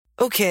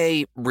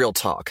Okay, real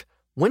talk.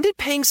 When did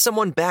paying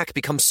someone back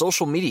become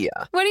social media?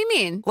 What do you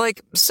mean?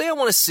 Like, say I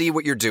want to see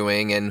what you're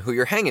doing and who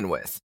you're hanging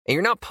with, and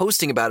you're not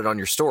posting about it on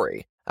your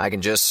story. I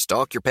can just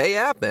stalk your Pay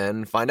app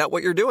and find out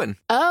what you're doing.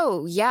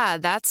 Oh, yeah,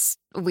 that's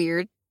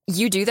weird.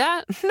 You do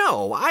that?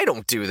 No, I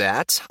don't do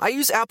that. I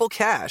use Apple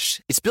Cash.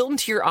 It's built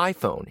into your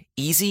iPhone,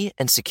 easy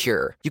and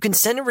secure. You can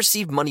send and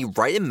receive money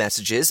right in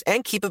messages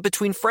and keep it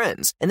between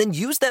friends, and then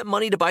use that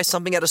money to buy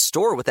something at a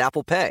store with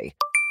Apple Pay.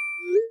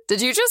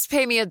 Did you just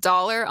pay me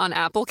 $1 on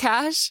Apple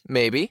Cash?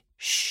 Maybe.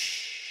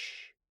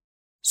 Shh.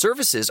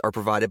 Services are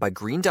provided by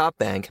Green Dot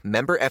Bank,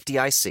 member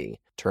FDIC.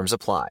 Terms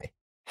apply.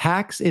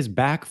 Hacks is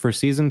back for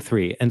season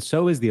 3, and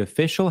so is the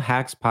official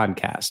Hacks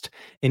podcast.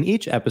 In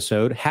each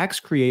episode, Hacks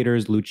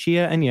creators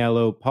Lucia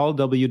Aniello, Paul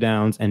W.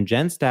 Downs, and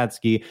Jen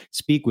Statsky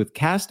speak with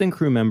cast and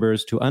crew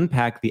members to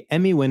unpack the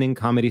Emmy-winning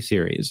comedy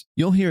series.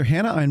 You'll hear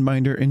Hannah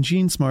Einbinder and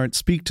Gene Smart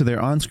speak to their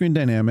on-screen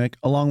dynamic,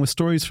 along with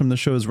stories from the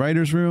show's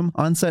writer's room,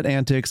 on-set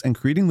antics, and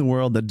creating the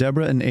world that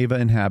Deborah and Ava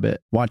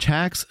inhabit. Watch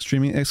Hacks,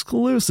 streaming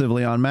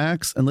exclusively on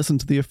Max, and listen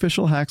to the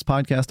official Hacks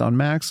podcast on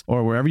Max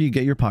or wherever you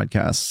get your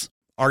podcasts.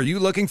 Are you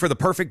looking for the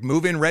perfect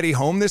move-in ready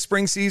home this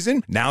spring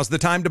season? Now's the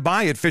time to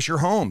buy at Fisher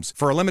Homes.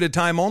 For a limited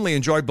time only,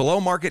 enjoy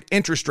below-market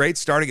interest rates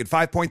starting at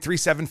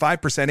 5.375%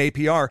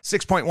 APR,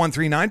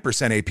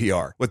 6.139%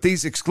 APR. With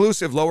these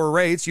exclusive lower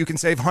rates, you can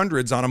save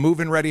hundreds on a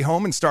move-in ready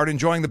home and start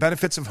enjoying the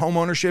benefits of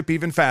homeownership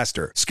even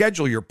faster.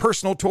 Schedule your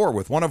personal tour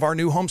with one of our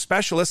new home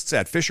specialists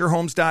at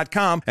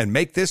FisherHomes.com and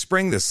make this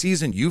spring the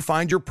season you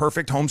find your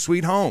perfect home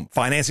sweet home.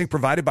 Financing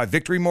provided by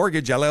Victory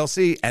Mortgage,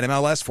 LLC,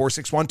 NMLS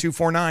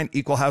 461249,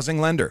 Equal Housing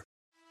Lender.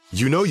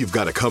 You know you've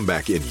got a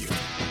comeback in you.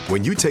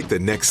 When you take the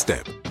next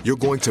step, you're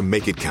going to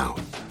make it count.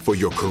 For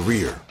your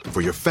career, for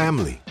your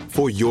family,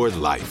 for your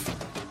life.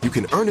 You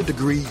can earn a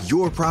degree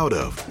you're proud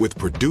of with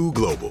Purdue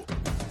Global.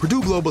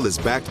 Purdue Global is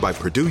backed by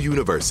Purdue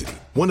University,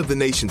 one of the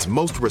nation's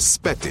most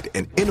respected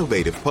and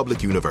innovative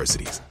public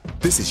universities.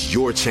 This is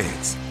your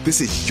chance.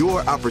 This is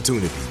your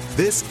opportunity.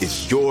 This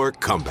is your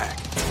comeback.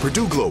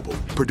 Purdue Global,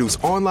 Purdue's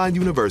online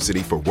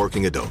university for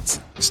working adults.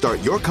 Start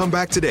your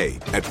comeback today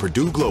at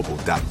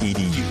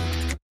purdueglobal.edu.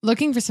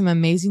 Looking for some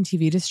amazing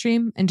TV to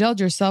stream?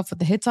 Indulge yourself with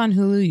the hits on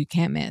Hulu you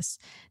can't miss.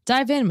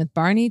 Dive in with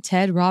Barney,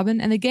 Ted, Robin,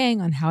 and the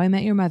gang on How I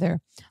Met Your Mother.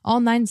 All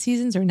 9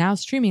 seasons are now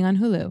streaming on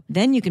Hulu.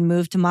 Then you can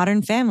move to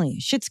Modern Family,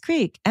 Schitt's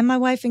Creek, and My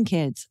Wife and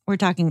Kids. We're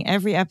talking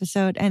every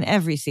episode and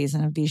every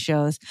season of these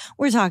shows.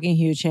 We're talking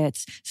huge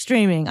hits,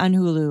 streaming on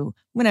Hulu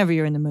whenever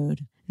you're in the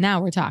mood.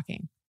 Now we're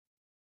talking.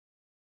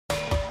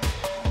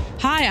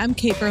 Hi, I'm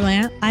Kate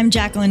Berlant. I'm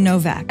Jacqueline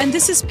Novak. And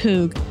this is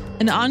Poog,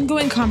 an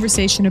ongoing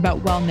conversation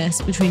about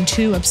wellness between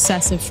 2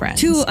 obsessive friends.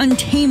 2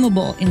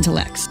 untamable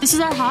intellects. This is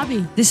our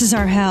hobby. This is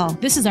our hell.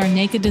 This is our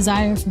naked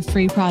desire for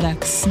free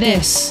products.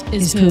 This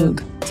is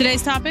Poog.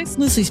 Today's topics?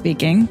 Loosely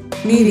speaking,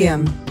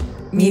 medium,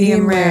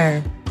 medium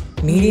rare,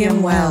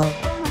 medium well.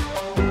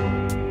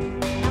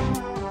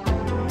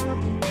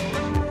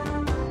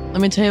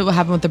 Let me tell you what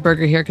happened with the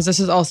burger here, because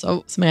this is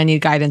also something I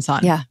need guidance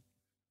on. Yeah.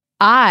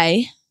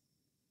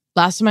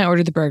 Last time I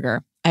ordered the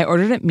burger, I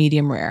ordered it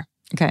medium rare.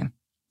 Okay.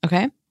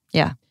 Okay?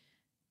 Yeah.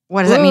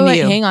 What does that mean to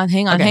you? Hang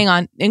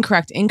on.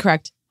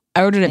 Incorrect.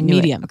 I ordered it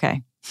medium.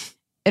 Okay.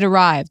 It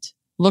arrived.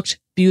 Looked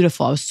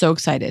beautiful. I was so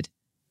excited.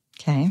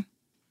 Okay.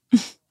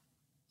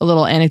 A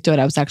little anecdote.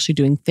 I was actually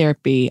doing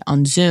therapy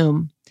on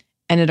Zoom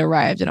and it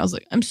arrived and I was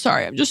like, I'm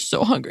sorry. I'm just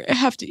so hungry. I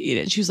have to eat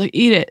it. She was like,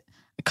 eat it.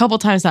 A couple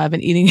times now I've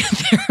been eating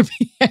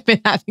therapy. I've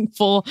been having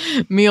full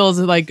meals,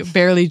 like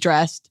barely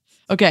dressed.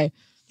 Okay.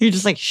 You're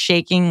just like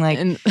shaking, like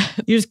and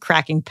you're just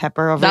cracking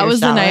pepper over that your was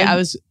salad. The night I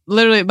was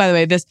literally, by the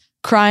way, this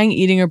crying,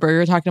 eating a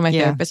burger, talking to my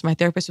therapist. My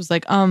therapist was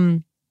like,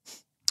 do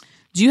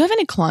you have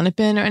any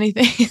Klonopin or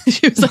anything?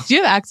 She was like, do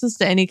you have access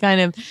to any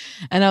kind of,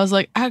 and I was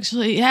like,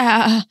 actually,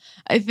 yeah,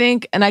 I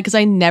think, and because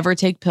I never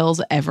take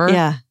pills ever.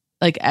 Yeah.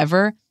 Like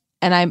ever.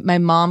 And my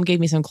mom gave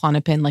me some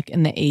Klonopin like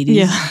in the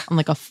 80s on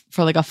like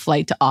for a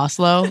flight to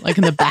Oslo, like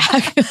in the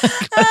back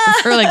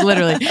for like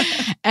literally.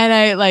 And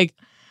I like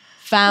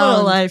found,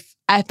 what a life.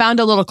 I found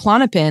a little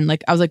Klonopin.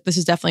 Like I was like, this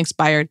is definitely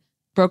expired.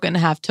 Broke it in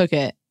half, took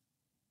it.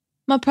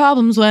 My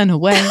problems went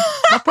away.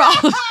 My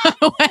problems went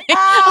away.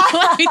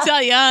 Let me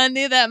tell you,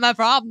 honey, that my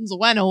problems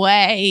went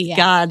away.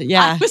 God,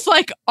 yeah. I was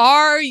like,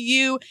 are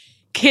you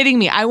kidding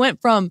me? I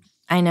went from,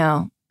 I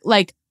know,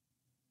 like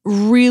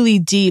really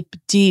deep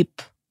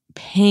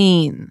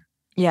pain.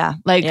 Yeah.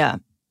 Like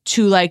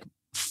to like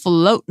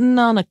floating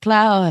on a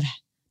cloud,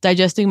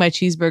 digesting my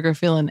cheeseburger,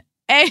 feeling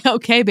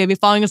okay, baby,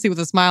 falling asleep with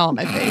a smile on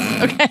my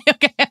face.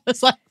 Okay. I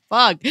was like,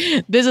 fuck,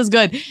 this is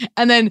good.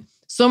 And then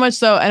so much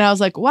so, and I was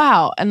like,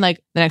 wow. And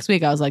like the next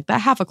week I was like, that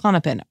half a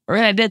Klonopin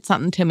really did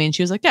something to me. And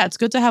she was like, yeah, it's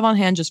good to have on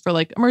hand just for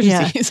like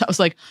emergencies. I was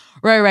like,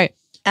 right.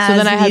 As so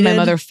then I had my needed.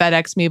 mother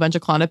FedEx me a bunch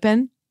of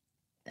Klonopin.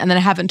 And then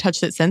I haven't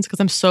touched it since because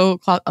I'm so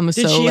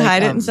Did she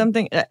hide it in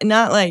something?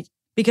 Not like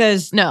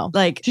Because No,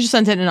 like she just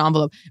sent it in an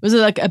envelope. It was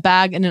like a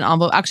bag in an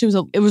envelope.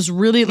 Actually, it was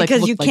really like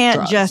because you looked like can't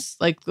drugs.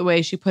 just like the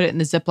way she put it in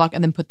the Ziploc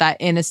and then put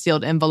that in a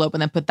sealed envelope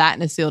and then put that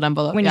in a sealed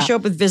envelope. when you show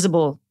up with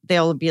visible,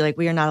 they'll be like,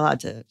 we are not allowed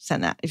to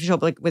send that. If you show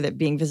up like with it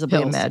being visibly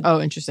Pills. med, Oh,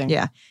 interesting.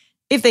 yeah.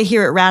 If they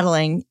hear it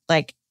rattling,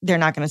 like they're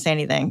not going to say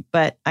anything.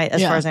 But as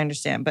Yeah. far as I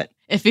understand, but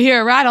If you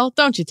hear a rattle,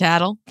 don't you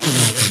tattle.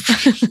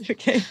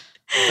 okay.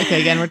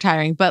 Okay, again,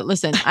 retiring. But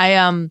listen,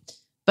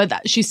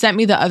 she sent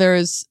me the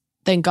others.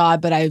 Thank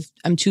God, but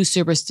I'm too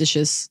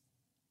superstitious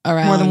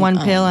around More than one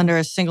pill under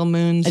a single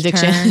moon's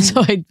addiction, turn.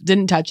 so I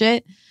didn't touch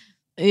it.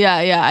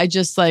 Yeah. I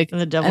just like And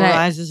the devil and I-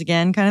 rises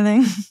again, kind of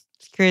thing.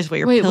 Just curious what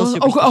your wait. pill Well,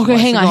 superstition okay,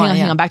 was. hang So on, go hang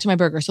yeah. on. Back to my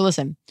burger. So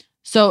listen.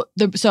 So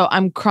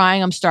I'm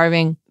crying. I'm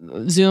starving.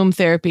 Zoom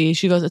therapy.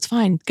 She goes, "It's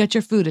fine. Get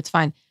your food. It's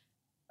fine."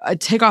 I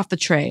take off the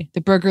tray.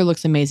 The burger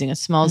looks amazing. It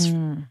smells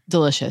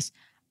delicious.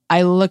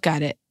 I look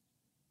at it.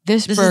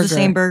 This burger is the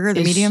same burger, the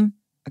is- medium?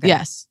 Okay.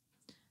 Yes.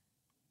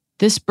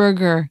 This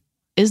burger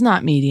is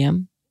not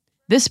medium.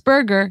 This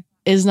burger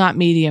is not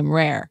medium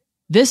rare.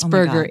 This Oh my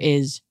burger God.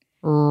 is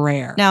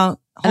rare. Now,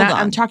 and hold on.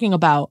 I'm talking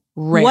about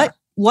rare.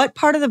 What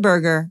part of the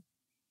burger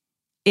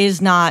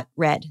is not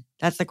red?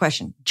 That's the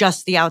question.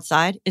 Just the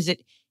outside? Is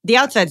it the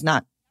outside's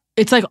not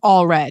It's like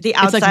all red. the It's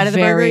outside like of the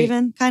burger very-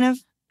 even kind of?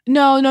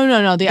 No.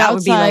 The that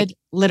would be outside. like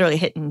literally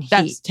hitting heat.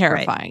 That's right?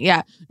 terrifying.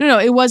 Yeah. No,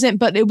 it wasn't.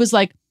 But it was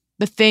like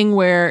the thing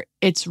where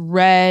it's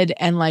red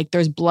and like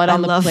there's blood I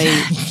on the love plate.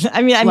 that.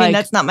 I mean, Like-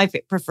 that's not my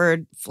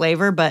preferred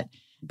flavor, but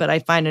I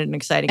find it an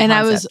exciting And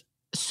concept. I was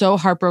so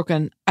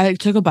heartbroken. I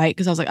took a bite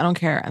because I was like, I don't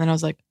care. And then I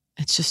was like,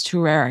 it's just too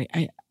rare.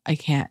 I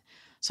can't.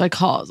 So I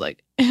called. I was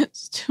like,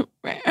 it's too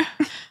rare.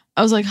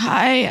 I was like,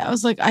 hi. I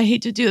was like, I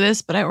hate to do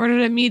this, but I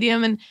ordered a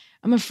medium and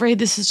I'm afraid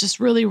this is just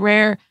really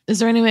rare. Is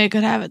there any way I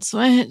could have it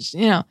switched?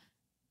 You know,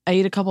 I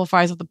eat a couple of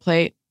fries off the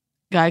plate.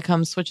 Guy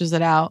comes, switches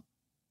it out.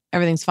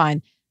 Everything's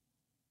fine.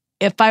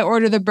 If I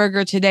order the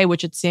burger today,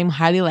 which it seems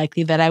highly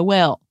likely that I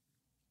will,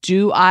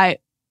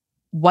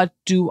 what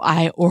do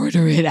I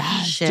order it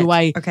as? Shit. Do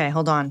I, Okay,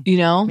 hold on. you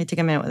know? Let me take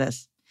a minute with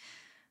this.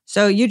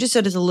 So you just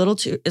said it's a little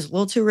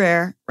too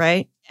rare,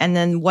 right? And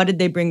then what did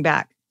they bring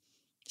back?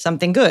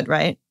 Something good,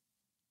 right?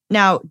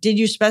 Now, did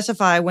you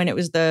specify when it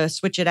was the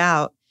switch it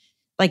out?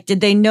 Like,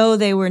 did they know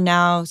they were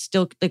now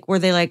still like? Were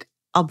they like,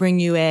 I'll bring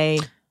you a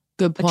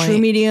Good point. true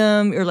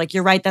medium, or like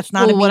you're right, that's not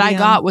well, a medium? what I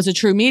got was a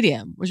true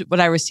medium. What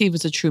I received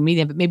was a true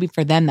medium, but maybe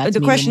for them that's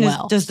the question medium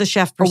well. is, does the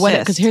chef or persist? what?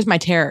 Because here's my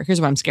terror. Here's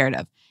what I'm scared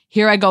of.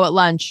 Here I go at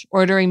lunch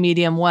ordering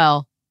medium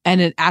well,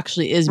 and it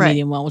actually is Right.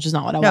 medium well, which is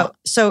not what I No. want.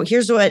 So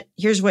here's what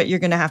you're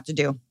gonna have to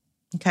do.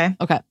 Okay.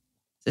 Okay.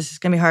 This is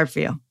gonna be hard for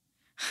you.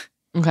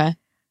 Okay.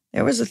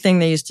 There was a thing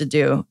they used to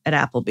do at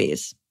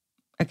Applebee's.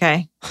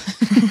 Okay.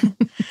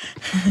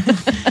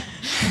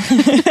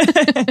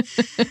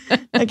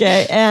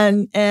 Okay.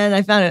 And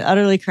I found it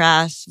utterly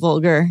crass,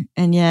 vulgar,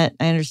 and yet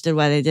I understood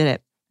why they did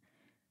it.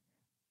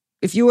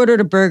 If you ordered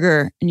a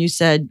burger and you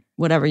said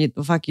whatever the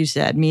fuck you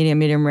said,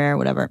 medium rare,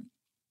 whatever,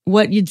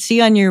 what you'd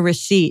see on your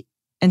receipt,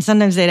 and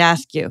sometimes they'd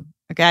ask you,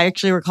 okay, I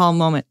actually recall a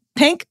moment,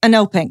 pink or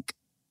no pink?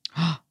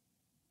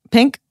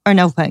 Pink or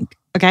no pink?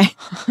 Okay.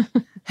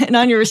 And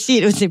on your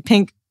receipt, it would say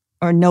pink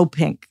or no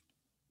pink.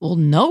 Well,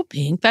 no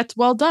pink. That's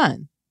well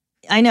done.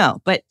 I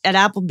know, but at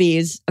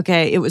Applebee's,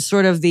 okay, it was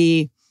sort of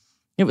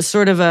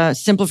a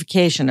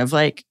simplification of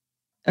like,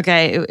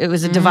 okay, it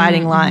was a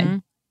dividing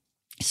line.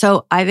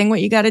 So I think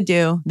what you got to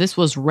do, This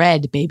was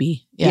red,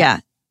 baby. yeah,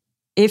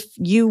 if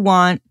you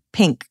want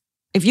pink,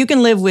 if you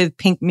can live with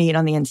pink meat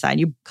on the inside,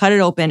 you cut it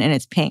open and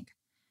it's pink.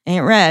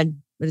 Ain't red,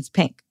 but it's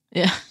pink,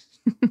 Yeah.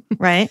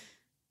 right?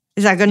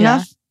 Is that good Yeah.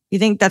 enough? You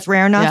think that's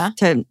rare enough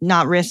to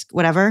not risk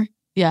whatever?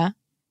 Yeah.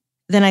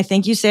 Then I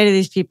think you say to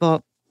these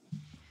people,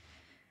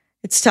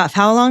 it's tough.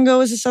 How long ago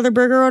was this other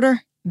burger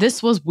order?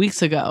 This was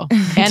weeks ago. Do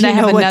And you I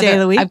have know what day of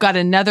the week? I've got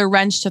another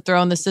wrench to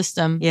throw in the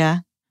system. Yeah.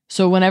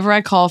 So whenever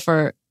I call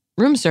for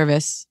room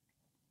service,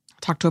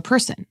 talk to a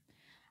person.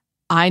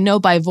 I know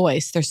by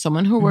voice, there's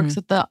someone who works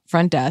at the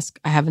front desk.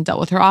 I haven't dealt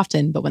with her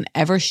often, but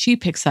whenever she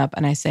picks up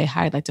and I say,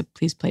 hi, I'd like to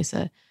please place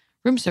a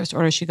room service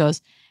order, she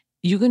goes,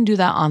 you can do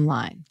that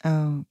online.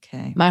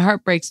 Okay. My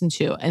heart breaks in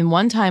two. And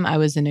one time I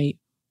was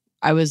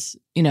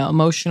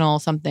emotional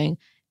something.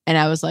 And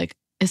I was like,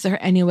 is there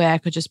any way I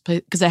could just play?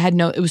 Because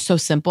it was so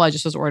simple. I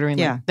just was ordering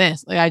like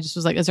this. Like I just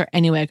was like, is there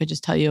any way I could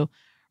just tell you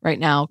right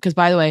now? Because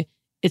by the way,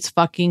 it's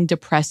fucking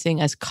depressing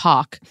as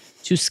cock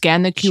to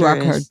scan the QR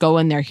Sure code, is. go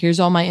in there. Here's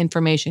all my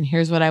information.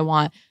 Here's what I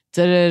want.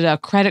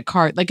 Credit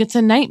card. Like it's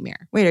a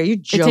nightmare. Wait, are you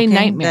joking?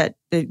 nightmare.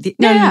 That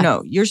Yeah.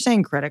 no. You're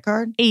saying credit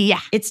card? Yeah.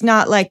 It's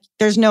not like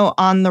there's no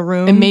on the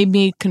room. It made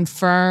me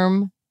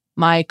confirm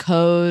my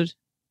code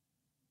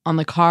on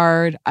the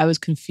card. I was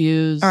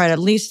confused. All right, at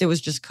least it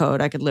was just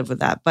code. I could live with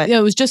that. But Yeah,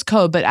 it was just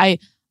code, but I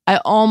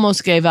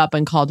almost gave up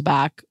and called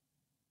back.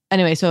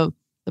 Anyway, so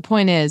the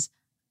point is,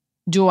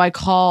 do I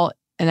call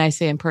and I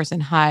say in person,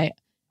 hi,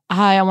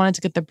 I wanted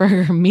to get the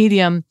burger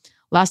medium.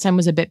 Last time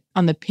was a bit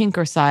on the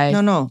pinker side.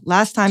 no.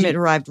 Last time it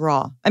arrived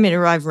raw. I mean, it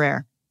arrived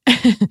rare.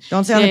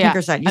 Don't say on Yeah, the yeah.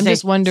 pinker side. You I'm say,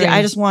 just wondering- "See,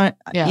 I just want,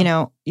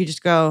 Yeah. you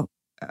just go,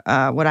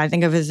 what I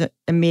think of as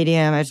a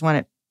medium. I just want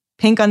it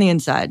pink on the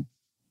inside.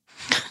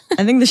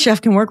 I think the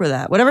chef can work with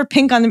that. Whatever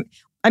pink on the...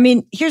 I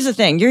mean, here's the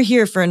thing. You're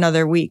here for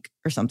another week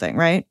or something,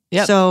 right?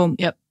 Yep. So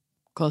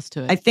close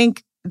to it. I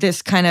think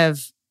this kind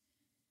of...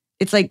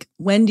 It's like,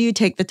 when do you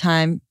take the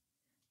time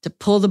to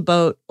pull the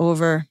boat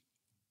over?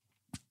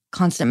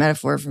 Constant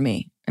metaphor for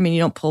me. I mean, you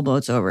don't pull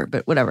boats over,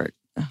 but whatever.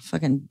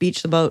 Fucking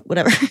beach the boat,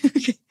 whatever.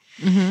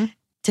 Mm-hmm.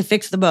 To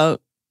fix the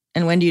boat.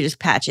 And when do you just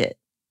patch it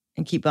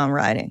and keep on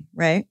riding,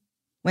 right?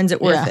 When's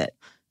it worth it?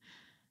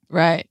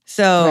 Right.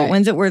 So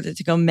when's it worth it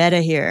to go meta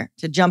here,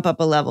 to jump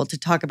up a level, to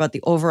talk about the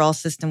overall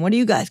system? What do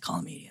you guys call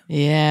a medium?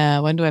 Yeah.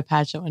 When do I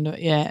patch it?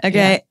 Okay.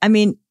 Yeah. I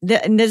mean,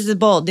 and this is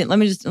bold.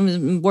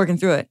 I'm working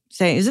through it.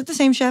 Say, is it the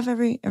same chef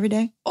every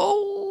day?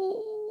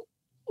 Oh.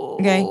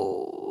 Okay.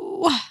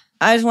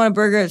 I just want a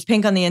burger that's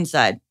pink on the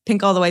inside,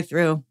 pink all the way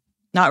through,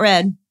 not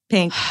red,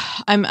 pink.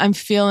 I'm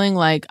feeling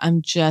like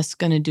I'm just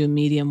gonna do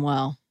medium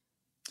well.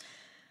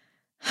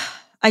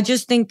 I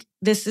just think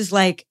this is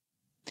like...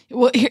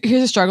 Well,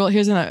 here's a struggle.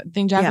 Here's another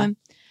thing, Jacqueline.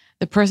 Yeah.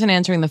 The person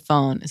answering the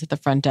phone is at the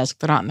front desk.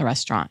 They're not in the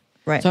restaurant.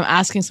 Right. So I'm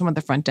asking someone at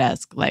the front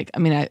desk, like, I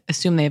mean, I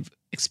assume they have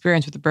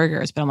experience with the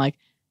burgers, but I'm like,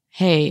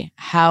 hey,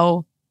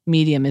 how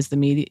medium is the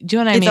medium? Do you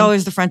know what I mean? It's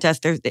always the front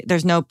desk.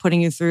 There's no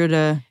putting you through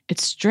to...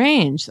 It's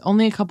strange.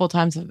 Only a couple of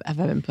times have I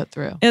been put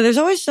through. Yeah, there's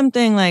always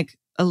something like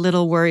a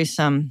little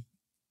worrisome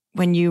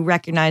when you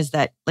recognize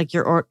that, like,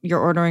 you're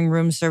ordering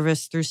room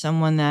service through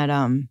someone that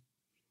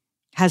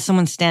has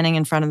someone standing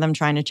in front of them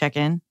trying to check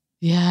in.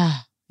 Yeah.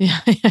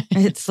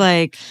 It's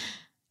like,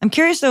 I'm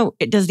curious though,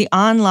 does the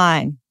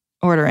online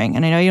ordering,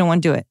 and I know you don't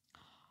want to do it,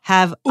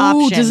 have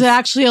options? Does it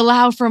actually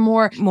allow for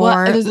more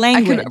language?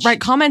 I can write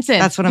comments in.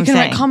 That's what I'm saying.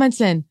 saying. Write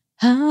comments in.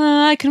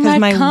 I can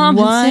write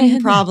comments in. My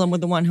one problem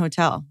with the One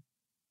Hotel,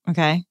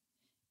 okay,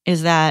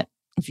 is that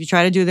if you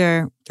try to do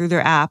through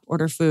their app,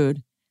 order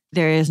food,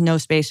 there is no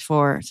space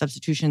for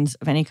substitutions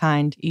of any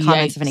kind,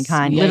 comments of any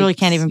kind. Literally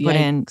can't even put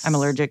in, I'm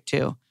allergic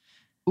to.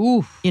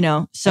 Ooh. You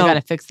know, so I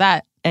gotta fix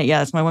that. Yeah,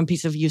 that's my one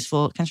piece of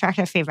useful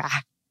constructive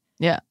feedback.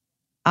 Yeah.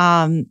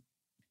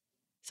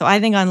 So I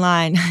think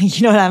online,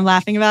 you know what I'm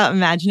laughing about?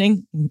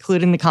 Imagining,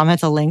 including the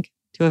comments, a link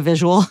to a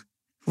visual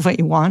of what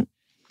you want.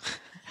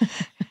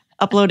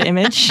 Upload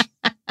image.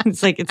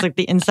 It's like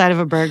the inside of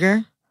a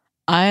burger.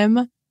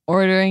 I'm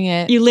ordering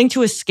it. You link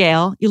to a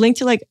scale. You link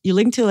to like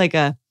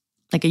a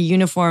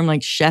uniform,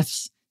 like,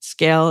 chef's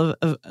scale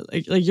of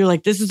like you're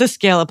like, this is the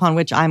scale upon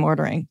which I'm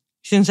ordering.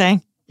 See what I'm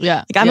saying?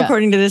 Yeah. Like, I'm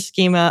according to this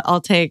schema,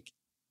 I'll take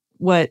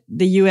what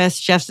the U.S.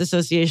 Chefs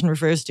Association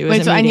refers to as a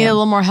medium. So I need a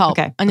little more help.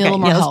 Okay. I need a little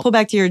more help. Let's pull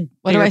back to your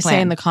What do I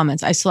say in the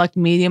comments? I select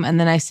medium and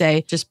then I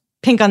say... just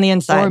pink on the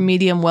inside. Or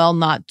medium well,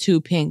 not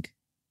too pink.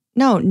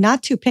 No,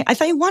 not too pink. I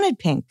thought you wanted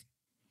pink.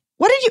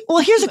 What did you... Well,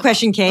 here's a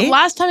question, Kate.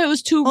 Last time it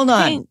was too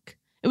pink.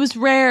 It was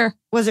rare.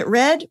 Was it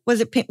red? Was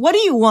it pink? What do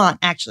you want,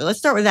 actually? Let's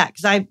start with that,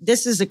 because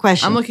this is the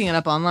question. I'm looking it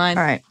up online.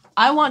 All right.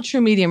 I want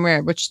true medium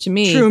rare, which to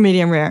me... True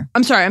medium rare.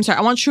 I'm sorry.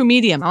 I want true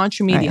medium. All right,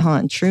 hold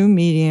on. True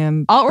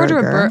medium I'll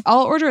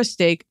order a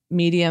steak,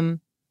 medium.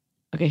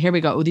 Okay, here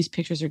we go. Oh, these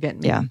pictures are getting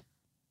me. Yeah.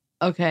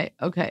 Okay.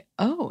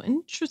 Oh,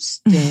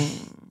 interesting.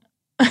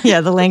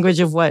 Yeah, the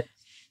language of what?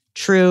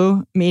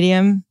 True,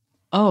 medium.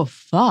 Oh,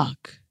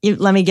 fuck.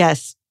 Let me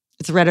guess.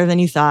 It's redder than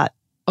you thought.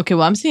 Okay,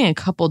 well, I'm seeing a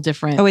couple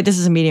different... Oh, wait, this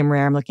is a medium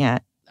rare I'm looking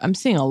at. I'm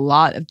seeing a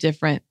lot of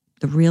different...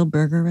 The real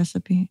burger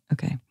recipe?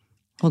 Okay.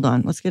 Hold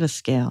on. Let's get a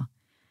scale.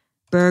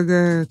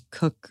 Burger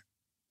cook.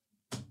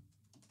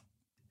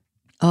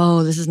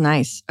 Oh, this is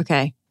nice.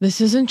 Okay.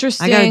 This is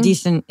interesting. I got a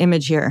decent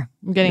image here.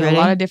 I'm getting a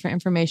lot of different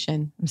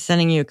information. I'm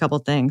sending you a couple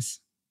things.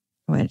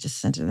 Wait, I just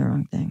sent you the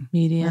wrong thing.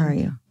 Medium. Where are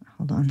you?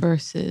 Hold on.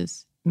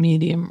 Versus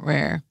medium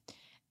rare.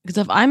 Because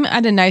if I'm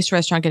at a nice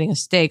restaurant getting a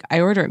steak, I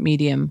order it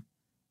medium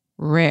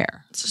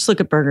rare. Let's just look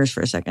at burgers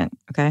for a second,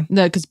 okay?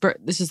 No, because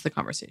this is the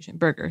conversation.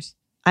 Burgers.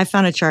 I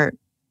found a chart.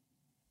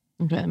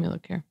 Okay, let me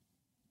look here.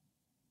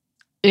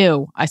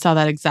 Ew, I saw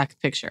that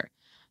exact picture.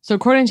 So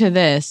according to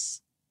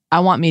this,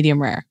 I want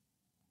medium rare.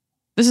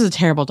 This is a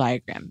terrible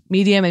diagram.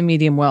 Medium and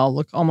medium well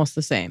look almost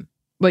the same.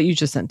 What you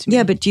just sent to me.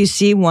 Yeah, but do you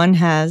see one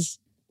has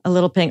a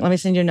little pink? Let me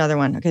send you another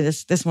one. Okay,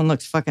 this one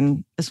looks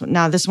fucking... This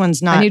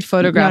one's not... I need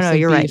photographs. No,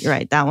 you're right. You're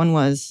right. That one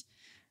was...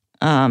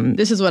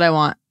 This is what I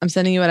want. I'm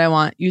sending you what I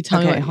want. You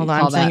tell me what hold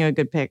on. I'm sending you a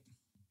good pic.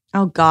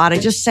 Oh, God. I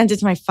just sent it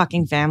to my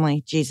fucking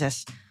family.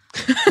 Jesus.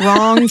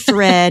 Wrong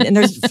thread. And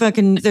there's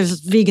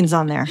vegans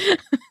on there.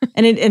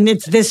 And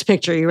it's this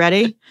picture. You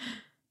ready?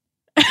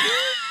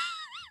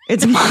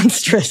 It's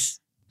monstrous.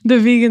 The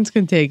vegans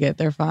can take it.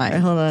 They're fine. Right,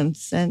 hold on.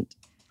 Sent.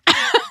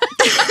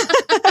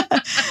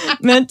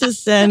 Meant to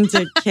send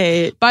to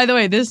Kate. By the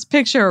way, this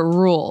picture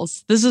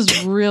rules. This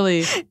is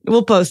really...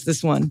 We'll post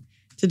this one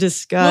to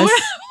discuss.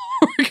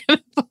 We're going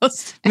to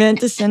post it.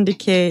 Meant to send to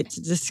Kate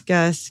to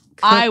discuss.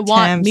 I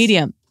want temps.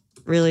 Medium.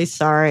 Really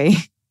sorry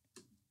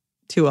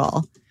to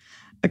all.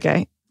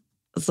 Okay.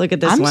 Let's look at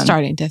this one. I'm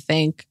starting to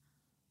think,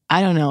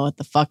 I don't know what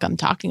the fuck I'm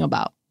talking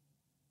about.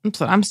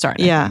 I'm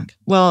starting to think.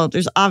 Well,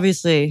 there's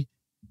obviously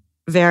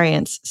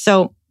variance.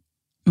 So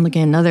I'm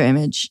looking at another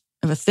image.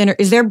 of a thinner.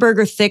 Is their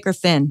burger thick or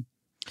thin?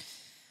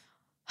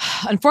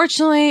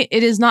 Unfortunately,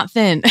 it is not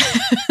thin.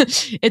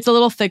 It's a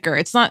little thicker.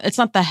 It's not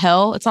the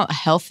hell. It's not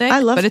hell thick. I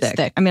love but thick. It's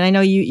thick. I mean, I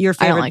know your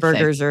I don't favorite like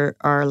burgers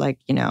are like,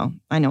 I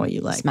know what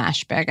you like.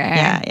 Smash burger.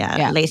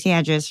 Yeah. Lacy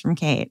edges from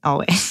Kate,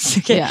 always.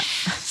 Okay. Yeah.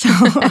 So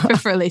I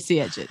prefer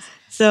lacy edges.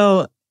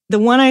 So the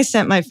one I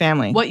sent my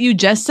family. What you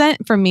just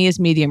sent for me is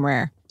medium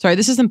rare. Sorry,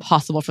 this is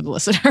impossible for the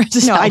listener.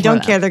 No, I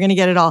don't care. They're going to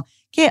get it all.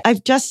 Kate,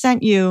 I've just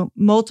sent you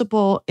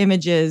multiple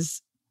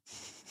images.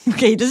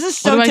 Okay, this is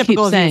so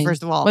typical of you,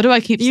 first of all. What do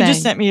I keep saying? You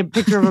just sent me a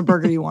picture of a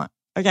burger you want.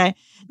 Okay.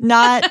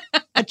 Not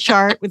a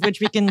chart with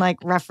which we can like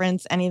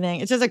reference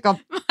anything. It's just like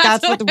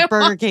that's what the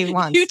Burger King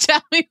wants. You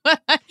tell me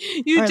what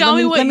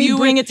let me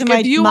bring it to my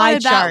if you my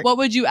wanted chart. That, what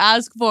would you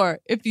ask for?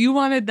 If you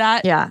wanted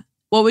that,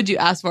 what would you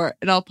ask for?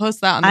 And I'll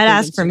post that on I'd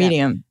ask Instagram. for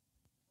medium.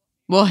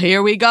 Well,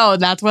 here we go.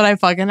 That's what I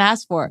fucking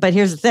asked for. But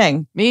here's the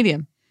thing.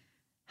 Medium.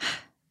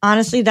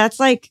 Honestly, that's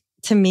like,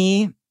 to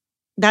me,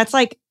 that's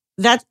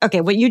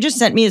okay. What you just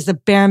sent me is the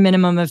bare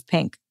minimum of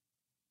pink.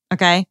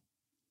 Okay?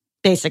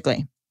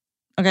 Basically.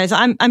 Okay, so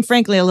I'm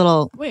frankly a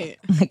little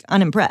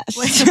unimpressed.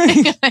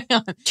 Hang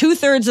on.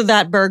 2/3 of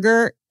that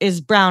burger is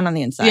brown on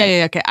the inside.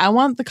 Yeah. Okay. I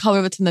want the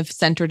color that's in the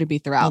center to be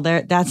throughout.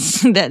 Well,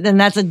 then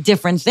that's a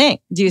different thing.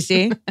 Do you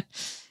see?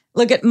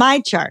 Look at my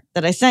chart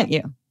that I sent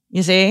you.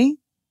 You see?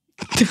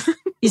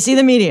 You see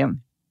the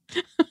medium.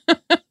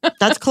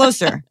 That's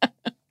closer.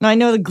 Now, I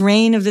know the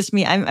grain of this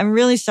meat. I'm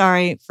really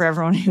sorry for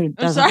everyone who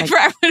doesn't. I'm sorry for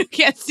everyone who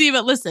can't see,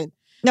 but listen.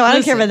 No, I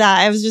don't care about that.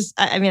 I was just,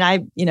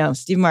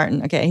 Steve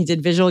Martin, okay, he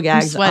did visual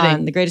gags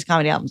on the greatest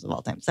comedy albums of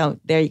all time. So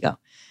there you go.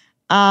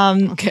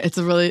 Okay, it's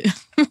a really...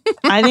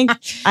 I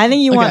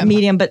think you want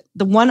medium, but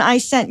the one I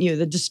sent you,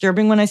 the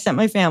disturbing one I sent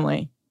my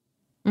family,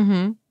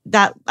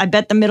 that I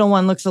bet the middle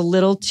one looks a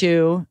little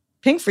too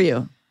pink for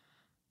you.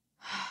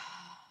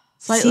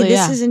 Slightly, See,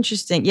 this is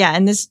interesting. Yeah,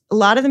 and a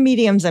lot of the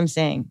mediums I'm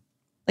saying,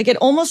 like it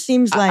almost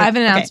seems like... I have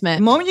an announcement.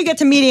 The moment you get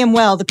to medium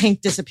well, the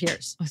pink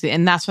disappears. See,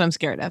 and that's what I'm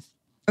scared of.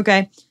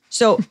 Okay.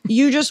 So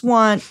you just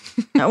want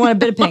a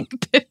bit of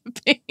pink.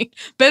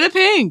 Bit of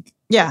pink.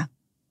 Yeah.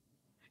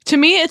 To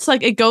me, it's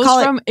like it goes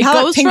Call from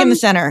it pink in the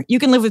center. You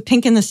can live with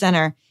pink in the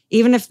center,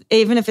 even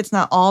if it's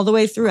not all the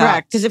way throughout.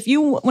 Correct. Because if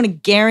you want to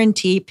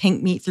guarantee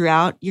pink meat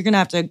throughout, you're gonna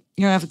have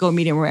to go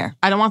medium rare.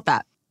 I don't want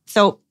that.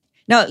 So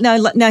now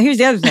here's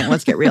the other thing.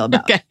 Let's get real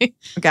about. Okay.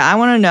 I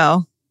want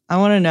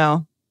to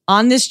know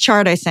on this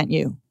chart I sent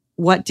you,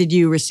 what did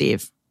you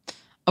receive?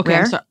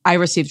 Okay, so I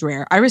received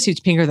rare. I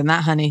received pinker than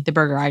that, honey. The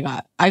burger I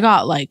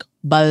got like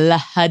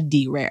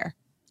bloody rare.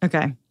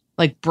 Okay,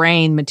 like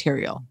brain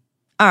material.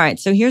 All right,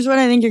 so here's what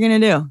I think you're gonna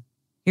do.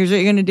 Here's what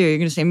you're gonna do. You're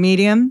gonna say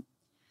medium.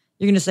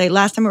 You're gonna say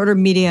last time I ordered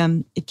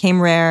medium, it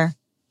came rare.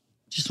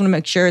 Just want to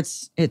make sure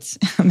it's.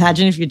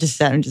 Imagine if you just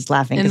said, I'm just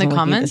laughing in the I'm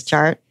comments. At this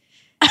chart.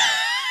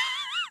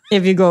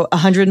 If you go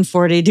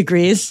 140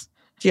 degrees,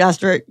 if you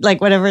ask for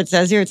like whatever it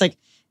says here, it's like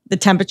the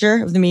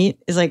temperature of the meat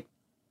is like,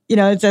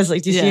 it says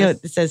like, do you see what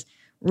it says?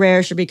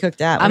 Rare should be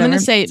cooked at. Whatever. I'm going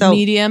to say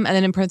medium, and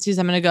then in parentheses,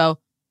 I'm going to go,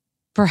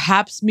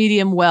 perhaps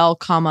medium well,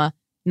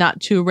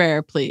 not too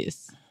rare,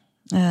 please.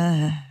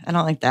 I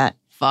don't like that.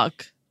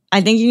 Fuck.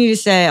 I think you need to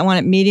say, I want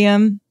it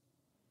medium,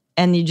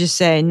 and you just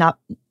say not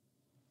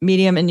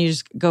medium, and you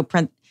just go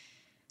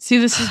See,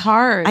 this is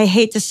hard. I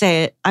hate to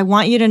say it. I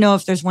want you to know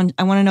if there's one.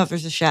 I want to know if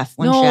there's a chef.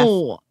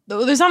 No,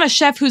 there's not a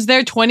chef who's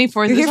there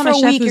 24. You're There's here not for a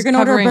chef week. who's You're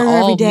going to order a burger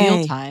all every day.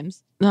 Meal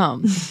times.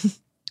 No.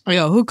 I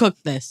go, who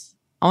cooked this?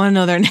 I want to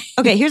know their name.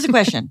 Okay, here's a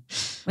question.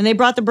 When they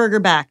brought the burger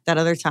back that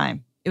other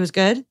time, it was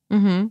good?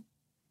 Mm-hmm.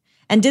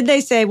 And did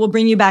they say, we'll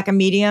bring you back a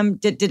medium?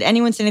 Did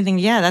anyone say anything?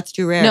 Yeah, that's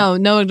too rare.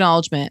 No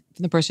acknowledgement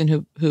from the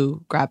person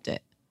who grabbed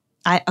it.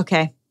 I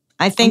think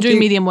I'm doing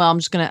medium well. I'm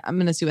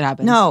gonna see what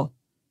happens. No.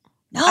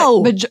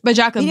 But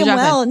Jacqueline, medium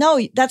well. No,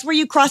 that's where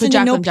you cross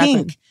into no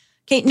pink.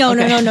 Kate,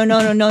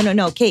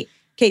 no.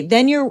 Kate,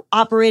 then you're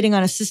operating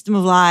on a system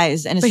of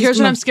lies. And here's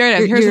what I'm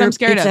scared of.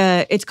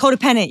 It's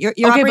codependent.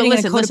 You're operating in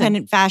a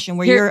codependent fashion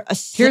where you're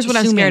Here's what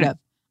I'm scared of.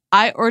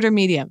 I order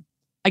medium.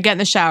 I get in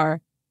the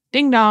shower.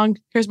 Ding dong.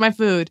 Here's my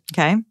food.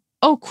 Okay.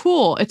 Oh,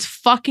 cool. It's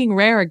fucking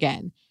rare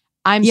again.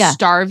 I'm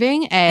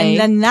starving. And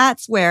then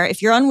that's where,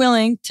 if you're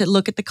unwilling to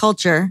look at the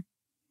culture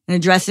and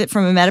address it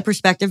from a meta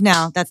perspective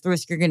now, that's the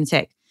risk you're going to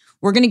take.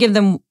 We're going to give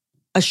them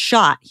a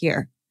shot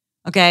here.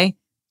 Okay?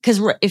 Because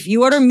if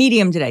you order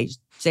medium today, just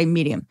say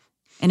medium,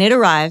 and it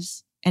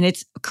arrives and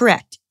it's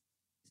correct,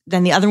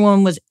 then the other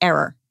one was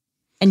error.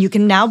 And you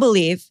can now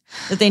believe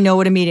that they know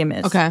what a medium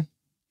is. Okay.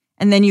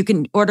 And then you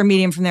can order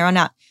medium from there on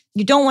out.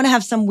 You don't want to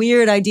have some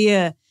weird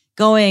idea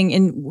going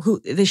in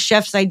the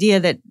chef's idea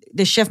that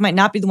the chef might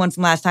not be the one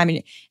from last time.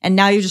 And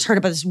now you just heard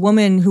about this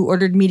woman who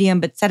ordered medium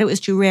but said it was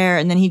too rare.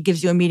 And then he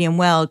gives you a medium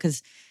well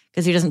because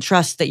he doesn't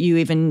trust that you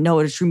even know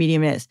what a true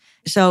medium is.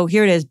 So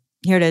here it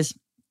is.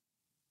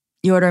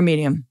 You order a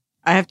medium.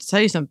 I have to tell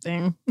you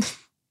something.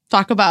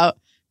 Talk about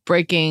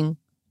breaking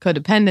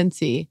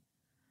codependency.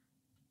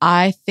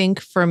 I think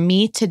for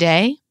me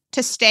today,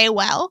 to stay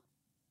well,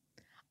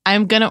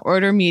 I'm going to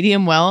order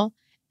medium well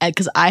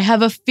because I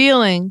have a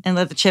feeling. And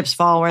let the chips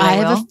fall where they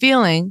will? I have a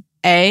feeling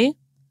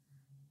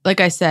Like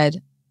I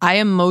said, I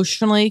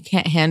emotionally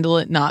can't handle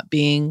it not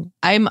being.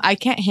 I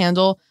can't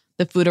handle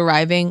the food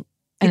arriving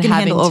and You can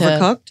having handle to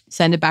overcooked?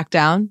 send it back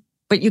down.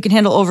 But you can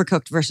handle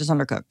overcooked versus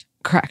undercooked.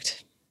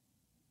 Correct.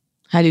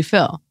 How do you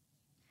feel?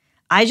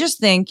 I just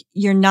think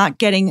you're not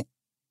getting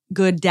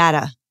good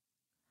data.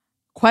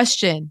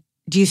 Question.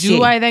 Do you see?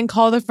 Do I then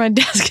call the front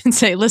desk and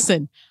say,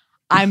 listen,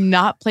 I'm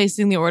not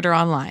placing the order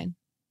online?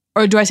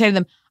 Or do I say to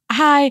them,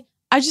 hi,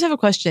 I just have a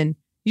question.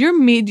 Do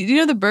you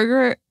know the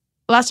burger?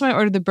 Last time I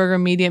ordered the burger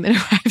medium, it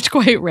arrived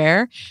quite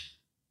rare.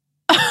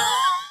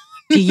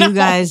 Do you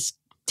guys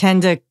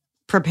tend to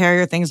prepare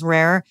your things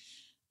rare?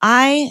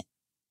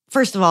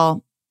 First of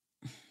all,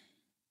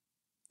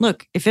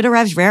 look, if it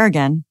arrives rare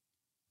again,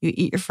 you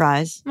eat your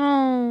fries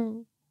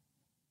Oh.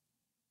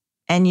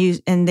 and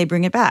they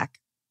bring it back.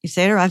 You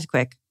say it arrives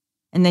quick,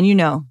 and then you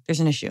know there's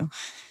an issue.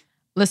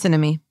 Listen to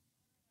me.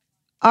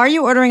 Are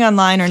you ordering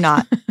online or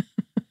not?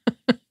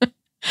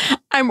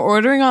 I'm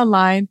ordering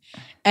online,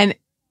 and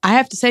I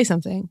have to say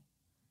something.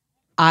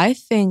 I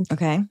think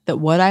Okay. that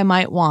what I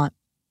might want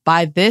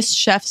by this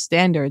chef's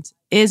standards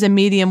is a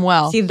medium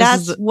well. See, This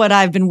that's is- what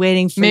I've been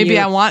waiting for. maybe you.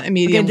 I want a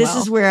medium Okay, this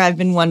well. is where I've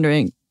been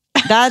wondering.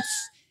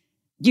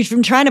 You've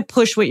been trying to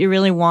push what you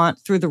really want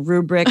through the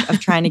rubric of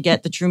trying to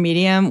get the true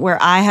medium, where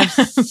I have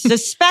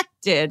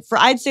suspected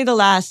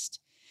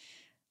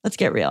let's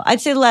get real.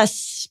 I'd say the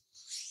last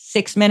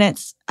 6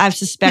 minutes, I've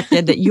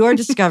suspected that you're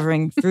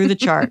discovering through the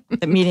chart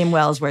that medium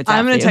well is where it's at.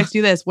 I'm going for to you. text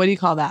you this. What do you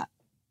call that?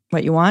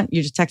 What you want?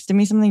 You just texted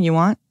me something you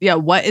want? Yeah,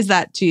 what is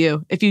that to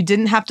you? If you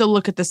didn't have to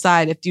look at the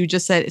side, if you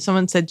just said, if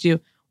someone said to you,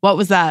 what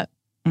was that?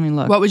 I mean,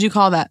 look, What would you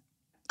call that?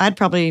 I'd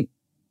probably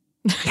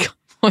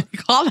What do you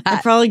call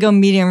that? go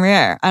medium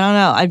rare. I don't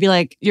know. I'd be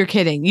like, You're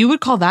kidding. You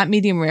would call that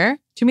medium rare?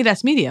 To me,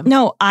 that's medium.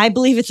 no, I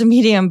believe it's a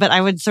medium, but I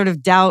would sort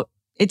of doubt.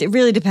 It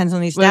really depends on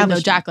the Wait, establishment. no,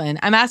 Jacqueline,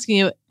 I'm asking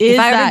you, If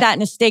I ordered that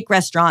in a steak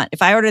restaurant,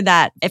 if I ordered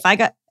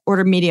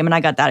medium and I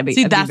got that, I'd be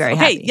very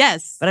happy.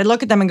 Yes. But I'd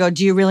look at them and go,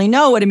 do you really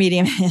know what a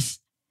medium is?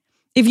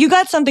 If you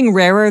got something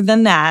rarer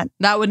than that,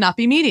 That would not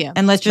be medium.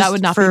 and let's just, that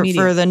would not be for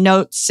medium. the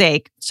note's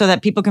sake, so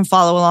that people can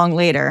follow along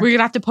later. We're going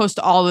to have to post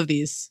all of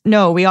these.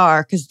 No, we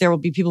are, because there will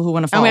be people who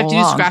want to And follow we have to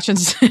along. do scratch and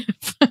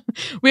sniff.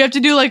 We have to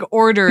do like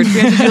ordered. We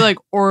have to do like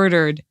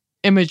ordered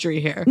imagery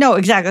here. No,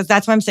 exactly.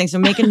 That's what I'm saying. So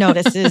make a note.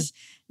 This is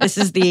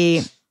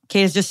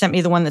Kate has just sent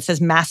me the one that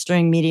says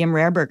mastering medium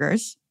rare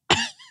burgers.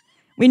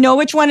 We know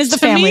which one is the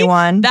To family me,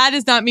 one. That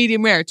is not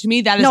medium rare. To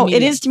me, that is No,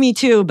 medium. it is to me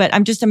too, but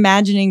I'm just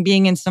imagining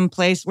being in some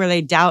place where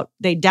they doubt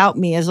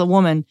me as a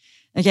woman.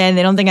 Okay, and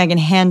they don't think I can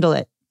handle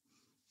it.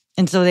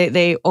 And so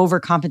they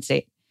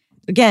overcompensate.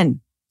 Again,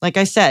 like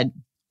I said,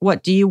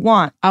 what do you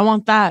want? I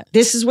want that.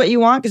 This is what you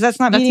want? Because that's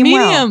not That's medium.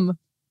 medium.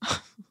 Well.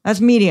 That's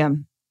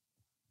medium.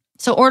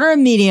 So order a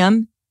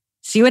medium,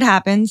 see what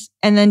happens,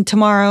 and then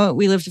tomorrow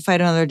we live to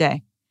fight another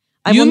day.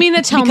 You mean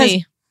to tell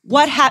me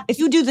what if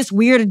you do this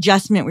weird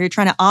adjustment where you're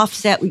trying to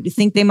offset what you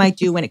think they might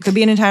do when it could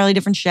be an entirely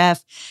different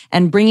chef,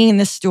 and bringing in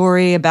this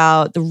story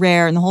about the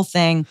rare and the whole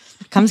thing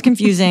becomes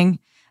confusing.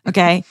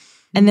 Okay.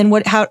 And then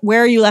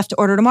where are you left to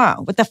order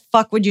tomorrow? What the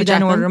fuck would you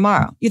then order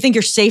tomorrow? You think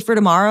you're safer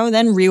tomorrow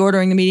than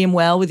reordering the medium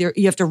well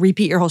you have to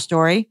repeat your whole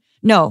story?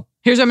 No.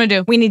 Here's what I'm going to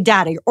do. We need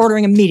data. You're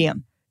ordering a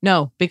medium.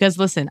 No, because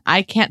listen,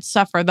 I can't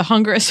suffer. The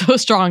hunger is so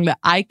strong that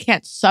I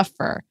can't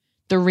suffer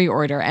the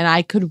reorder. And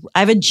I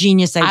have a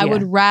genius idea. I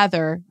would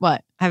rather,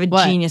 what? I have a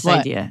genius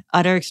idea.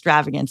 Utter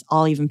extravagance.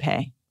 I'll even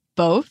pay.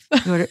 Both?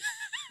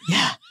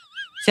 Yeah.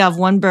 So I have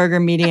one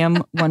burger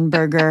medium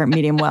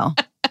well.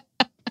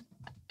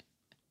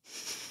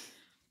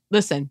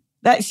 Listen.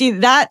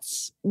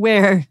 That's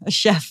where a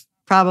chef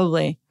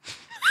probably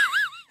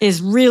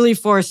is really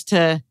forced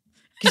to,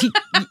 because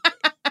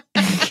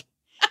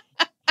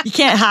you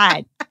can't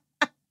hide.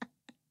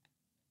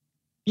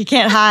 You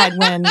can't hide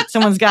when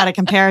someone's got a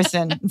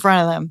comparison in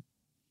front of them.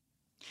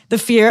 The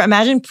fear,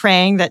 imagine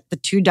praying that the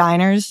two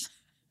diners,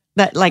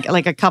 that like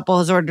a couple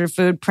has ordered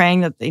food,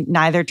 praying that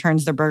neither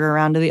turns their burger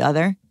around to the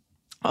other.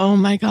 Oh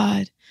my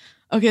God.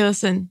 Okay,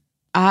 listen.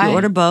 You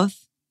order both?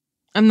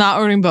 I'm not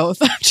ordering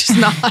both. I'm just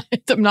not.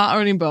 I'm not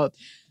ordering both.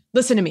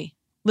 Listen to me.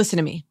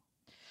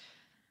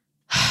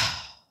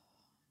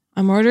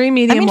 I'm ordering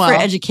medium well. For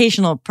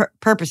educational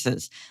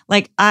purposes.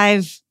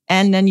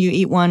 And then you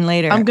eat one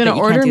later. I'm going to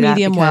order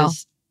medium well.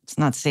 It's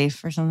not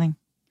safe or something.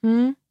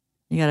 Hmm?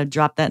 You got to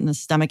drop that in the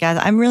stomach.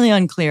 I'm really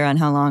unclear on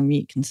how long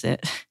meat can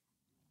sit.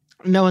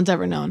 No one's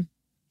ever known.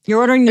 You're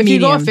ordering the medium.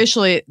 If you go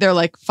officially, they're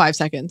like 5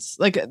 seconds.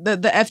 Like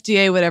the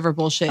FDA, whatever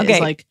bullshit is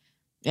like,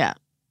 yeah.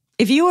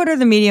 If you order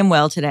the medium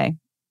well today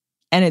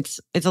and it's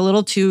a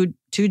little too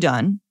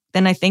done,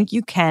 then I think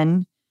you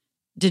can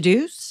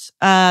deduce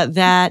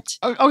that.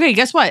 Okay,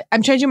 guess what?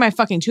 I'm changing my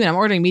fucking tune. I'm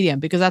ordering medium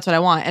because that's what I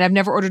want. And I've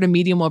never ordered a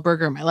medium well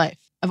burger in my life.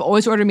 I've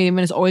always ordered medium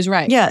and it's always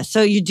right. Yeah,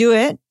 so you do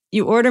it.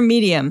 You order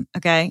medium,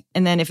 okay?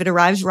 And then if it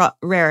arrives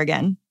rare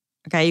again,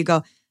 okay, you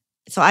go.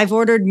 So I've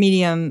ordered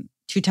medium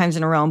 2 times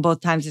in a row, and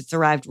both times it's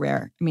arrived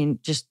rare. I mean,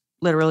 just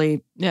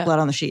literally blood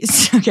on the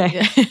sheets,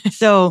 okay? Yeah.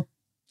 So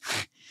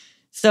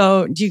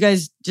do you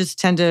guys just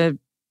tend to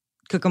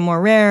cook them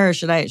more rare, or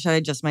should I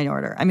adjust my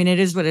order? I mean, it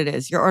is what it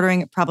is. You're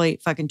ordering probably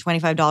fucking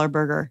 $25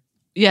 burger.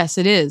 Yes,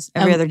 it is.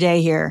 Every other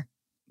day here.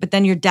 But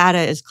then your data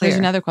is clear. Here's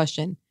another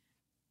question.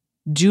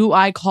 Do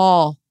I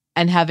call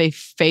and have a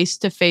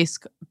face-to-face,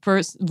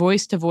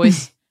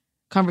 voice-to-voice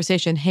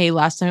conversation? Hey,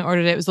 last time I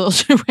ordered it was a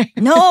little too rare.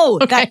 No,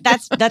 Okay.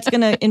 that's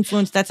going to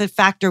influence. That's a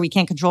factor we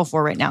can't control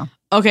for right now.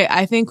 Okay,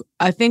 I think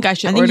I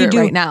should order it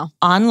right now.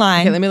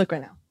 Online. Okay, let me look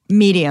right now.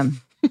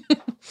 Medium.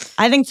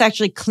 I think it's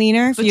actually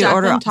cleaner for But you to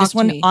Jacqueline, order talk this to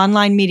one me.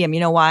 online medium. You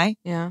know why?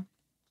 Yeah.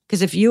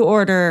 Because if you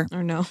order,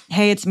 Or no.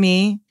 hey, it's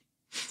me,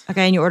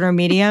 okay, and you order a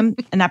medium,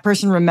 and that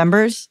person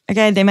remembers,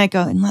 okay, they might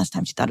go, and last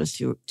time she thought it was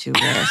too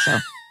rare, so,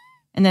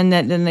 and then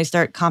they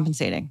start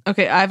compensating.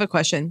 Okay, I have a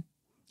question.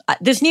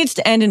 This needs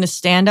to end in a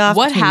standoff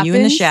What between happens? you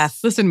and the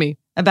chef Listen to me.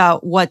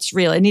 about what's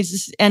real. It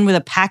needs to end with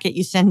a packet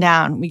you send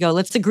down. We go,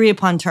 let's agree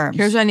upon terms.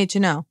 Here's what I need to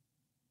know.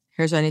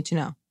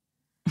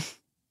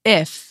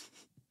 If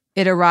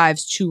it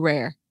arrives too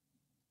rare,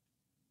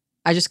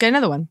 I just get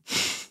another one.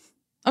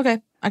 Okay,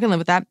 I can live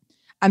with that.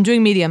 I'm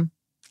doing medium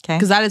Okay.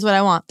 because that is what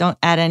I want. Don't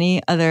add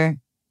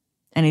anything.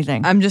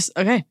 I'm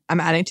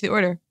adding to the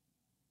order.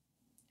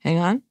 Hang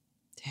on.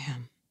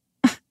 Damn.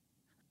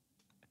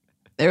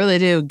 They really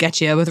do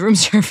get you with room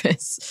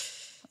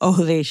service.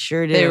 Oh, they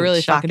sure do. They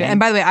really fucking do. Shocking. And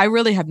by the way, I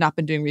really have not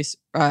been doing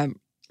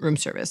room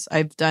service.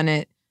 I've done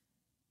it,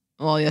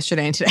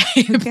 yesterday and today.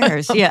 Who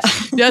cares? Yeah.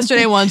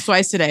 Yesterday once,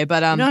 twice today.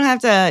 But You don't have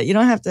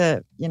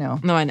to,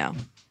 No, I know.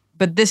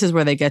 But this is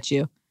where they get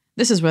you.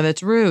 This is where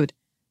it's rude.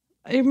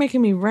 You're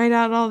making me write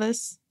out all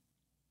this.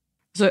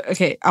 So,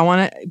 okay, I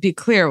want to be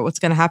clear what's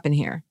going to happen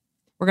here.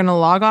 We're going to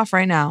log off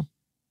right now.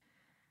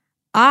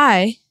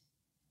 I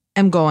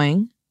am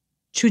going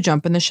to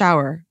jump in the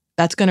shower.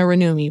 That's going to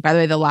renew me. By the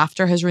way, the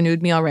laughter has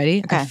renewed me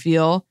already. Okay. I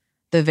feel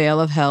the veil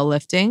of hell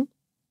lifting.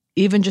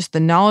 Even just the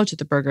knowledge that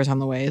the burger's on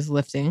the way is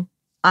lifting.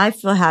 I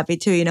feel happy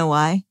too. You know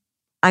why?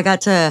 I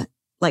got to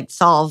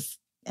solve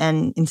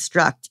and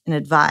instruct and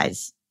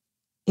advise.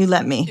 You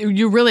let me.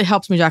 You really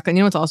helped me, Jacqueline.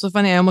 You know what's also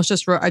funny? I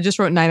just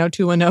wrote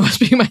 90210 as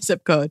being my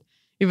zip code,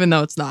 even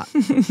though it's not.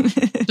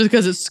 Just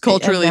because it's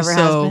culturally It never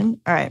so. has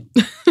been. All right.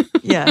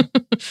 Yeah.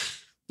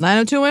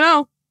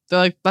 90210. They're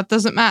like, that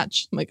doesn't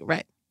match. I'm like,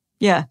 right.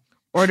 Yeah.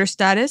 Order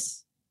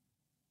status.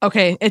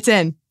 Okay, it's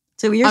in.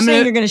 So you're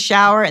saying you're going to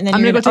shower and then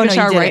I'm you're going to go take a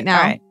shower right now.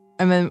 All right.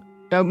 And then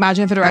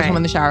imagine if it arrives All right. home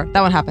in the shower.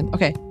 That one happened.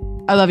 Okay.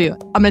 I love you.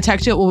 I'm going to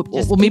text you.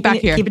 We'll meet back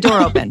here. Keep the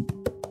door open.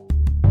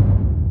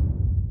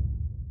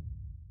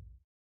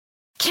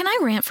 Can I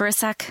rant for a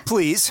sec?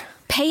 Please.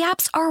 Pay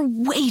apps are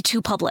way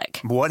too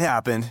public. What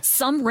happened?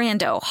 Some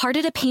rando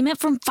hearted a payment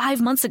from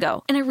 5 months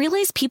ago, and I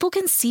realized people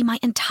can see my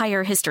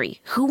entire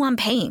history, who I'm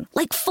paying,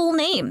 like full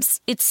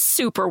names. It's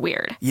super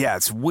weird. Yeah,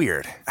 it's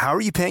weird. How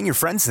are you paying your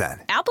friends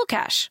then? Apple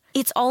Cash.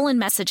 It's all in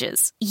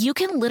messages. You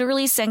can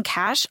literally send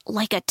cash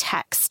like a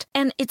text,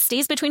 and it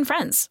stays between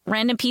friends.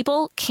 Random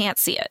people can't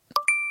see it.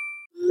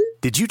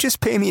 Did you just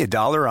pay me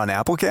 $1 on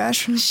Apple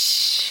Cash?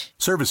 Shh.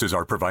 Services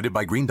are provided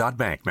by Green Dot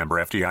Bank. Member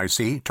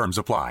FDIC. Terms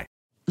apply.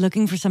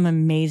 Looking for some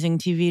amazing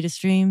TV to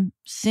stream?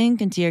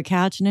 Sink into your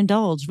couch and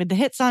indulge with the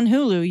hits on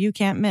Hulu you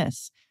can't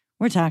miss.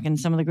 We're talking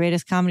some of the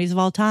greatest comedies of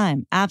all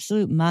time,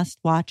 absolute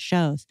must-watch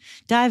shows.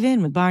 Dive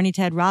in with Barney,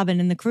 Ted, Robin,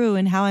 and the crew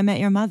in How I Met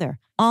Your Mother.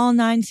 All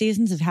 9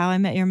 seasons of How I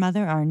Met Your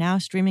Mother are now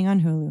streaming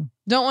on Hulu.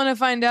 Don't want to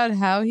find out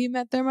how he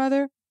met their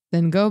mother?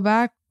 Then go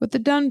back with the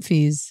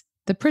Dunphys,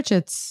 the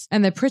Pritchetts,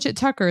 and the Pritchett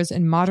Tuckers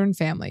in Modern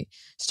Family.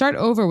 Start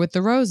over with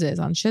the Roses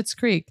on Schitt's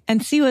Creek.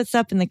 And see what's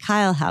up in the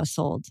Kyle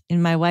household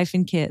in My Wife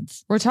and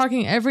Kids. We're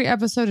talking every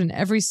episode and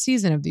every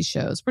season of these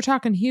shows. We're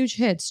talking huge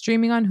hits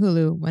streaming on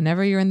Hulu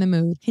whenever you're in the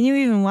mood. Can you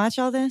even watch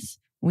all this?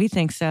 We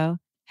think so.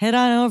 Head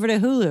on over to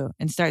Hulu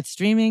and start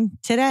streaming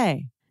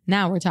today.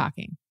 Now we're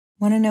talking.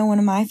 Want to know one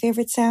of my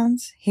favorite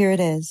sounds? Here it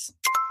is.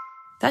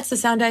 That's the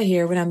sound I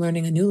hear when I'm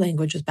learning a new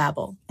language with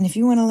Babbel. And if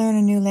you want to learn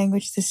a new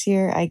language this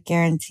year, I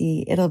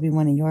guarantee it'll be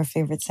one of your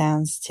favorite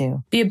sounds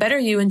too. Be a better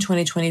you in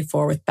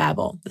 2024 with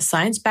Babbel, the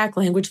science-backed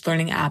language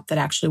learning app that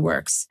actually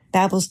works.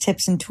 Babbel's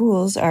tips and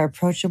tools are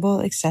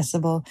approachable,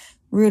 accessible,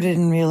 rooted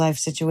in real-life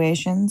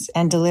situations,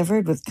 and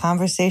delivered with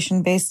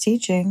conversation-based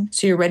teaching.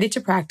 So you're ready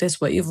to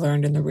practice what you've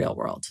learned in the real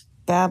world.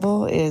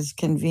 Babbel is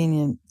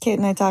convenient. Kate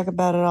and I talk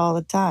about it all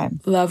the time.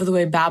 Love the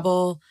way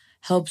Babbel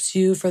helps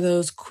you for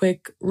those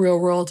quick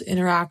real-world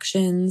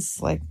interactions.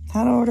 Like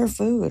how to order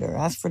food or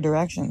ask for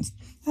directions.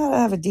 How to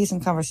have a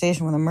decent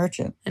conversation with a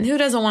merchant. And who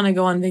doesn't want to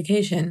go on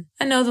vacation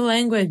and know the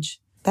language?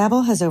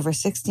 Babbel has over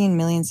 16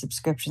 million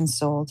subscriptions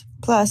sold.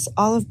 Plus,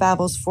 all of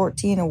Babbel's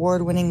 14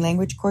 award-winning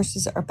language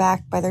courses are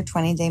backed by their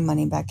 20-day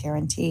money-back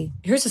guarantee.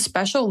 Here's a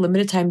special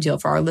limited-time deal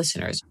for our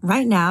listeners.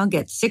 Right now,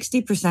 get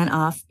 60%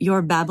 off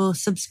your Babbel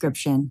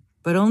subscription,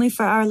 but only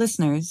for our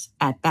listeners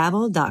at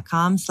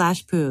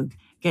babbel.com/poog.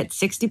 Get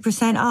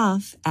 60%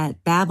 off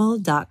at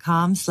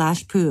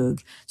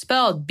babbel.com/poog.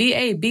 Spelled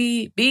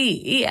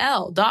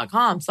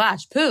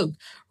BABBEL.com/poog.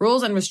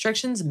 Rules and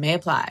restrictions may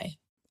apply.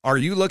 Are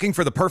you looking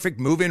for the perfect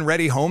move-in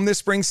ready home this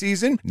spring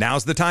season?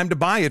 Now's the time to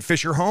buy at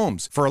Fisher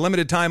Homes. For a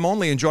limited time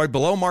only, enjoy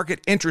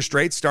below-market interest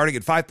rates starting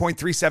at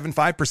 5.375%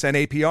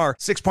 APR,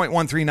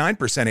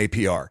 6.139%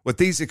 APR. With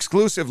these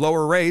exclusive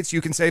lower rates,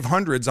 you can save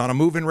hundreds on a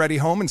move-in ready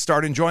home and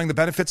start enjoying the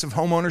benefits of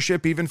home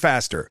ownership even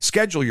faster.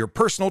 Schedule your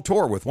personal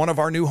tour with one of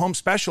our new home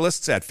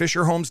specialists at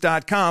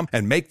FisherHomes.com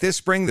and make this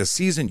spring the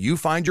season you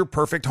find your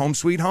perfect home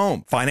sweet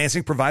home.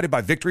 Financing provided by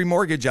Victory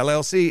Mortgage,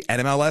 LLC,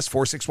 NMLS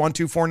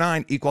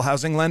 461249, Equal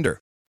Housing Lender.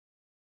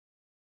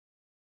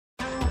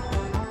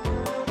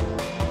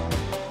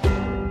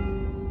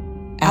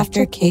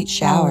 After Kate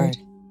showered.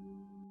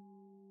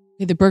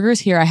 Okay, the burger's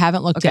here. I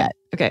haven't looked yet.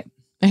 Okay.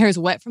 My hair is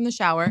wet from the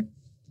shower.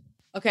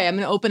 Okay, I'm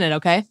going to open it,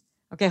 okay?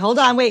 Okay, hold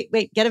on. Wait.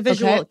 Get a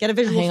visual. Okay. Get a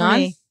visual Hang for on.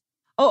 me.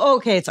 Oh,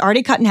 okay. It's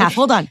already cut in half.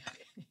 Hold on.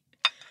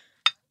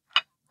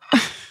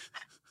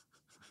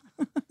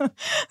 All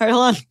right,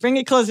 hold on. Bring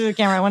it closer to the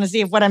camera. I want to see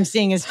if what I'm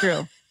seeing is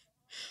true.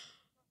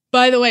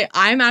 By the way,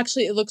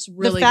 it looks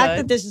really the fact good.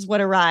 that this is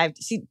what arrived.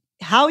 See,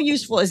 how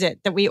useful is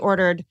it that we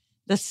ordered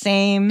the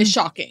same? It's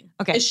shocking.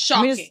 Okay. It's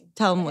Let me shocking. just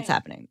tell them what's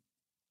happening.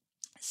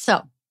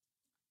 So,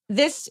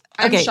 this,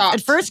 I'm okay, shocked.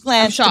 at first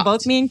glance, to shocked.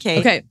 both me and Kate.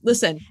 Okay,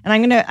 listen. And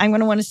I'm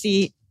gonna want to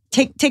see,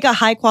 take a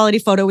high quality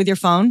photo with your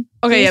phone.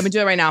 Okay, please. yeah, I'm going to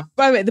do it right now.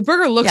 By the way, the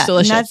burger looks Yeah,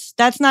 delicious. and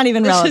that's not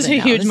even This relevant is a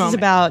now. huge This moment. is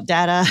about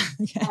data.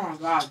 Okay. Oh, my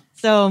God.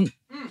 So,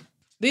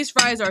 These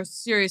fries are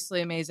seriously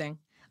amazing.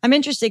 I'm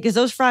interested because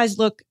those fries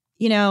look,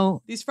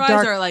 These fries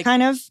dark, are like,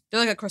 kind of. they're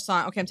like a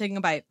croissant. Okay, I'm taking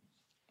a bite.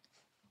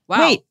 Wow.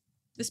 Wait,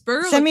 This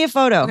burger send me a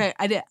photo. Okay,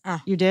 I did.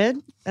 You did?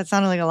 That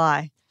sounded like a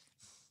lie.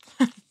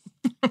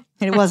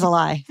 It was a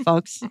lie,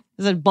 folks. It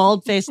was a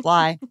bald-faced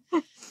lie.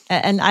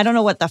 And I don't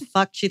know what the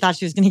fuck she thought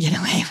she was going to get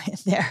away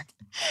with there.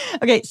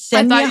 Okay,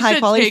 send me a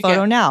high-quality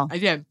photo now. I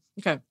did.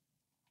 Okay.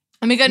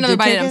 Let me get another did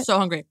bite. take I'm it? so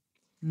hungry.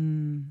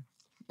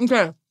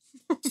 Okay.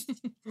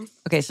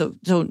 Okay, so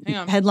Hang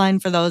on. headline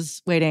for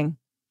those waiting.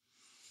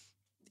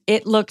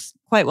 It looks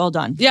quite well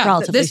done. Yeah,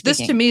 relatively this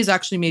speaking. to me is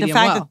actually medium the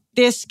fact well. that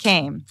this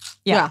came,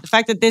 the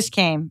fact that this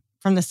came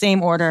from the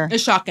same order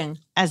It's shocking.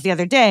 as the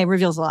other day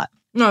reveals a lot.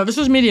 No, this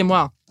was medium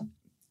well.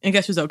 And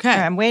guess who's okay? All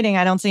right, I'm waiting.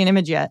 I don't see an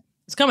image yet.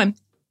 It's coming.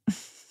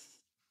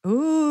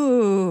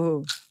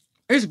 Ooh,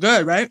 It's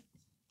good, right?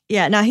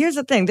 yeah. Now here's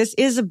the thing. This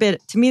is a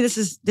bit. To me, this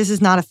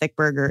is not a thick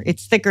burger.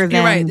 It's thicker than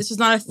You're right. This is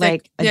not a thick,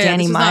 like a yeah,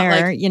 Danny this is not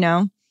Meyer.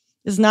 like-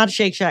 This is not a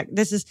Shake Shack.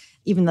 This is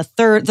even the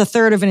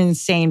third of an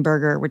insane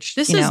burger. Which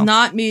This is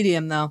not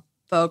medium though,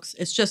 folks.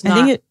 It's just not.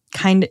 I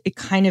think it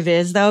kind of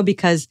is though,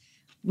 because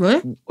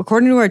What?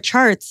 according to our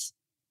charts,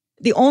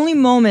 the only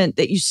moment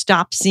that you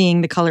stop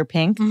seeing the color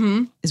pink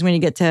Mm-hmm. is when you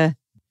get to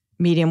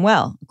medium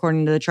well,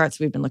 according to the charts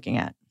we've been looking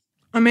at.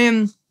 I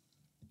mean,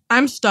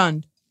 I'm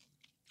stunned,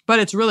 but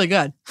it's really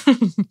good.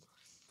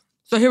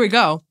 So here we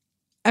go.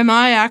 Am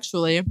I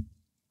actually?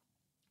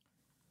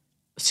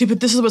 See, but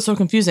this is what's so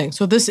confusing.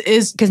 So this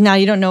is Because now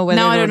you don't know whether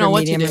now to I don't know order what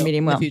medium to or do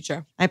medium in well. the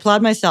future. I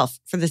applaud myself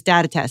for this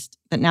data test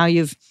that now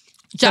you've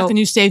Jeff, So- and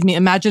you saved me.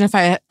 Imagine if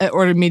I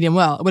ordered medium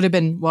well. It would have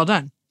been well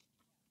done.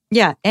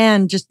 Yeah,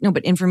 and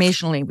but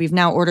informationally, we've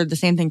now ordered the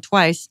same thing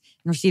twice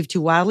and received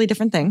two wildly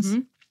different things.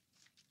 Mm-hmm.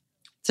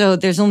 So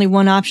there's only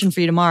one option for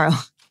you tomorrow.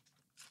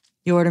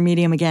 You order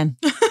medium again.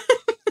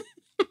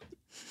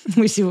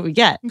 We see what we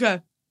get.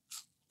 Okay.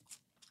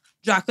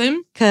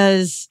 Jacqueline,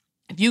 Because,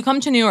 if you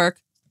come to New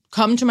York,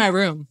 come to my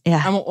room.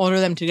 Yeah. And we'll order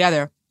them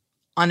together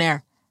on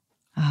air.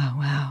 oh,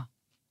 wow.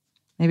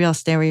 Maybe I'll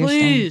stay where you're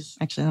Please.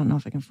 staying. Actually, I don't know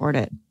if I can afford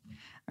it. All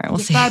right, we'll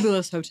It's a see.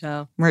 fabulous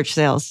hotel. Merch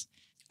sales.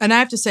 And I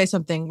have to say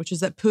something, which is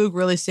that Poog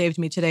really saved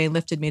me today and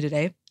lifted me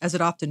today, as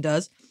it often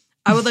does.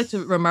 I would like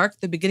to remark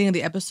the beginning of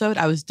the episode,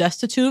 I was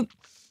destitute.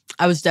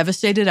 I was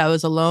devastated. I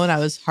was alone. I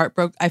was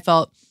heartbroken. I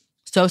felt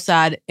so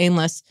sad,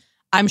 aimless.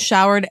 I'm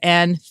showered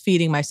and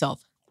feeding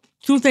myself.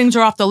 2 things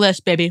are off the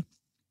list, baby.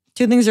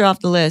 2 things are off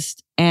the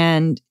list.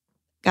 And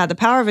God, the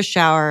power of a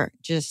shower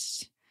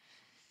just,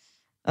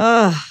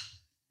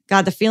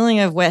 God, the feeling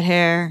of wet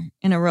hair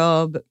in a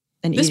robe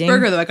and This eating.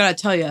 burger, though, I gotta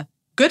tell you,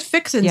 good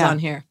fixins Yeah. on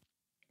here.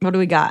 What do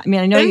we got? I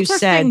mean, I know you said,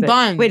 Interesting but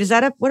bun. wait, is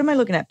that what am I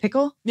looking at?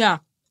 Pickle? Yeah,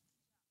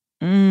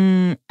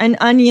 An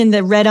onion,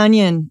 the red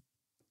onion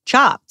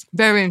chopped.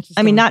 very interesting.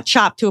 I mean, not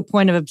chopped to a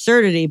point of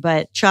absurdity,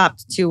 but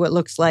chopped to what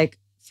looks like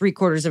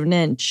 3/4 of an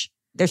inch.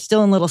 They're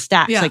still in little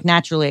stacks, Yeah. like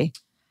naturally.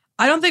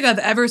 I don't think I've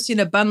ever seen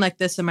a bun like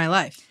this in my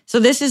life. So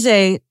this is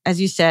as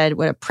you said,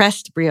 a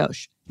pressed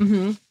brioche.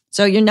 Mm-hmm.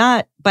 So you're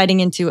not biting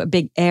into a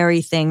big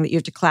airy thing that you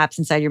have to collapse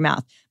inside your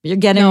mouth, but you're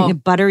getting No, a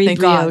buttery thank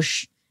God.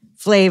 brioche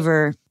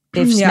flavor.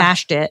 They've Yeah.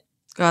 smashed it.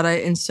 God, I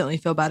instantly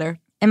feel better.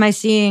 Am I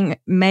seeing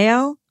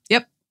mayo?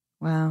 Yep.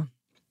 Wow.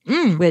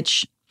 Mm.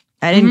 Which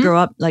I didn't Mhm. grow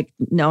up like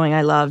knowing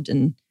I loved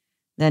and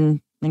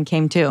then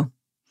came to.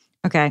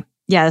 Okay.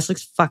 Yeah, this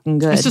looks fucking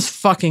good. This is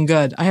fucking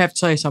good. I have to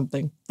tell you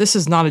something. This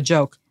is not a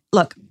joke.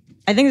 Look,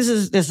 I think this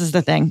is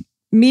the thing.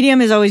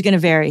 Medium is always going to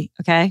vary,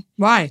 okay?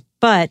 Why?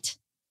 But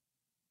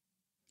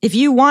if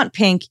you want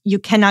pink, you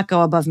cannot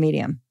go above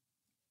medium.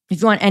 If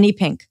you want any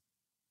pink,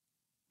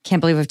 can't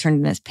believe I've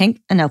turned it as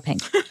pink and no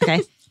pink,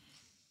 okay?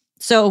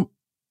 So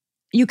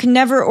You can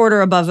never order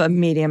above a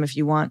medium if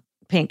you want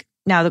pink.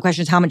 Now the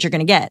question is how much you're going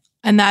to get.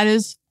 And that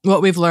is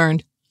what we've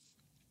learned.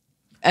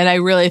 And I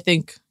really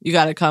think you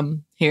got to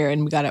come here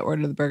and we got to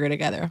order the burger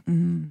together.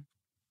 Mm-hmm.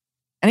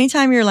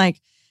 Anytime you're like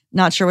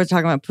not sure what to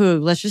talk about,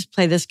 Poog, let's just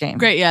play this game.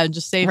 Great, yeah,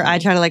 just save Where me. I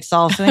try to like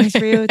solve things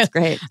for you. It's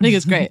great. I think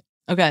it's great.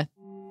 Okay.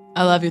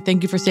 I love you.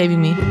 Thank you for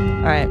saving me.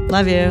 All right.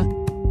 Love you.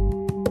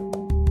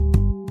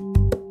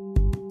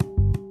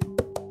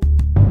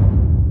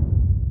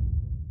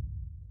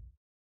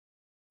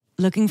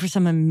 Looking for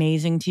some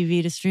amazing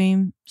TV to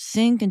stream?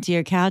 Sink into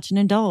your couch and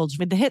indulge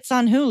with the hits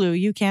on Hulu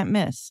you can't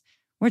miss.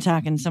 We're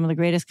talking some of the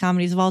greatest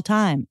comedies of all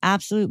time,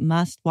 absolute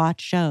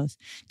must-watch shows.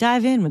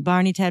 Dive in with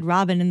Barney, Ted,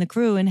 Robin, and the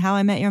crew in How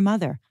I Met Your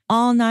Mother.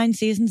 All 9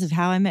 seasons of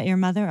How I Met Your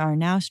Mother are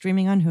now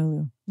streaming on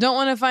Hulu. Don't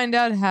want to find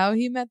out how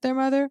he met their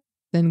mother?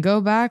 Then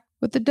go back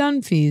with the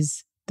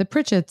Dunphys, the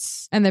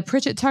Pritchetts, and the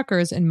Pritchett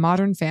Tuckers in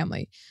Modern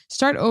Family.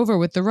 Start over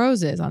with the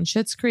Roses on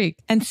Schitt's Creek.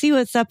 And see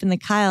what's up in the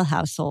Kyle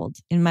household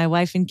in My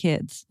Wife and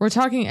Kids. We're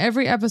talking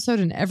every episode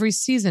and every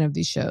season of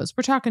these shows.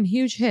 We're talking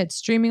huge hits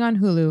streaming on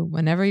Hulu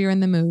whenever you're in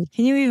the mood.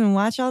 Can you even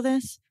watch all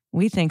this?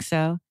 We think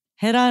so.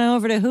 Head on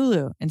over to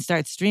Hulu and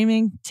start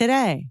streaming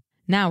today.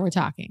 Now we're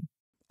talking.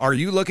 Are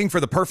you looking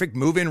for the perfect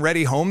move-in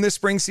ready home this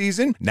spring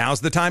season?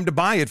 Now's the time to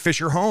buy at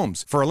Fisher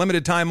Homes. For a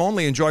limited time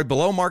only, enjoy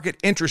below-market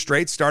interest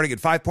rates starting at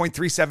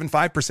 5.375%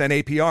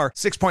 APR,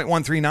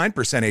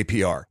 6.139%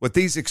 APR. With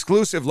these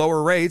exclusive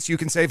lower rates, you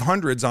can save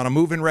hundreds on a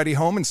move-in ready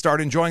home and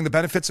start enjoying the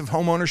benefits of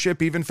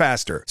homeownership even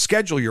faster.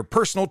 Schedule your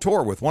personal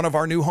tour with one of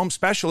our new home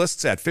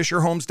specialists at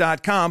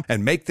FisherHomes.com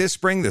and make this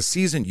spring the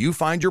season you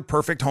find your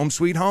perfect home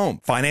sweet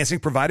home. Financing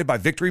provided by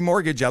Victory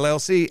Mortgage,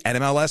 LLC,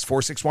 NMLS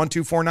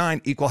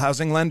 461249, Equal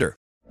Housing Lender.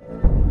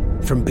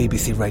 From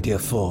BBC Radio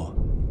 4,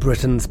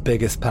 Britain's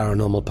biggest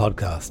paranormal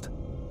podcast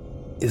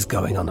is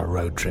going on a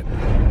road trip.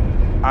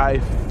 I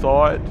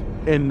thought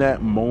in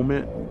that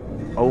moment,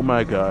 oh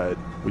my God,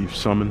 we've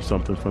summoned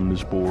something from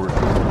this board.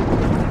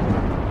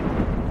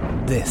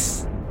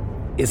 This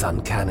is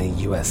Uncanny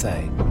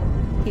USA.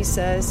 He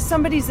says,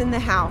 somebody's in the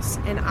house,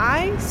 and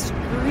I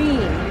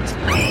screamed.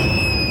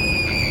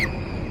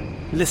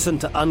 Listen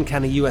to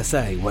Uncanny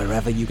USA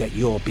wherever you get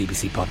your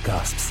BBC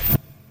podcasts,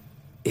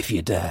 if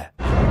you dare.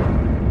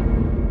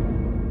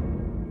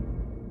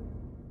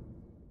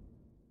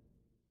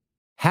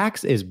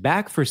 Hacks is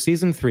back for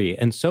season 3,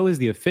 and so is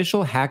the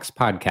official Hacks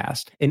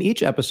podcast. In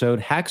each episode,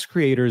 Hacks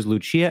creators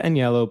Lucia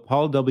Aniello,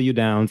 Paul W.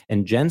 Downs,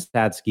 and Jen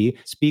Statsky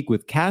speak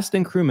with cast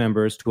and crew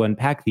members to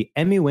unpack the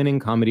Emmy-winning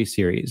comedy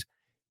series.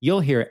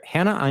 You'll hear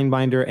Hannah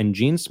Einbinder and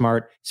Jean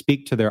Smart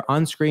speak to their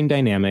on-screen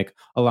dynamic,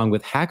 along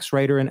with Hacks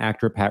writer and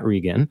actor Pat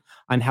Regan,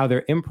 on how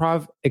their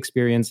improv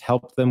experience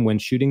helped them when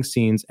shooting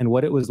scenes and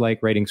what it was like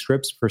writing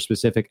scripts for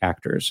specific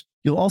actors.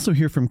 You'll also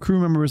hear from crew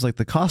members like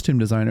the costume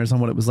designers on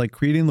what it was like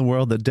creating the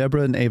world that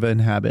Deborah and Ava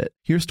inhabit.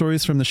 Hear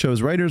stories from the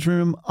show's writer's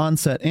room,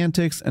 on-set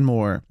antics, and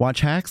more.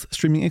 Watch Hacks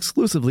streaming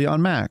exclusively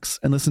on Max,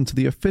 and listen to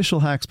the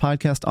official Hacks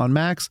podcast on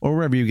Max or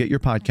wherever you get your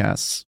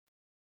podcasts.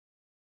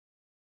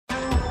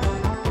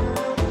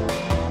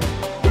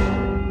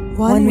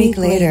 1 week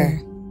later.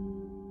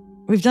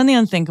 We've done the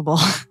unthinkable.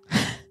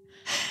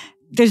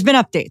 There's been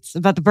updates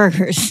about the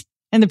burgers,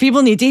 and the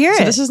people need to hear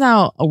So it. this is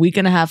now a week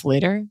and a half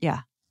later?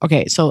 Yeah.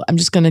 Okay, so I'm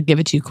just going to give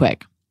it to you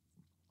quick.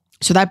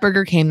 So that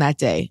burger came that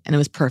day, and it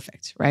was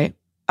perfect, right?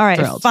 All right,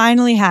 Thrilled. it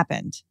finally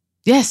happened.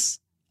 Yes.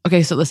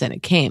 Okay, so listen,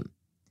 it came.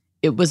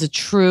 It was a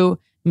true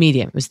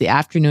medium. It was the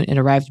afternoon. It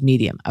arrived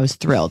medium. I was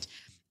thrilled.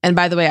 And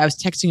by the way, I was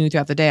texting you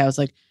throughout the day. I was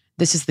like,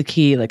 this is the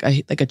key, like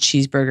a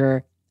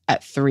cheeseburger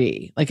at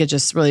 3. Like it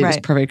just really was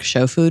perfect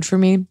show food for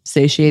me.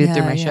 Satiated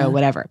through my show,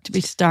 whatever. To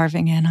be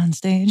starving in on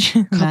stage.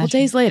 A couple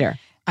days later,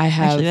 I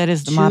have Actually, that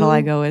is the model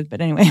I go with.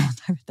 But anyway, we'll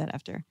talk about that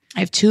after.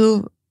 I have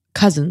 2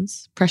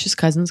 cousins, precious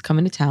cousins,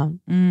 coming to town.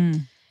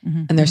 And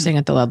they're staying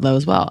at the Ludlow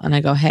as well. And I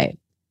go, hey,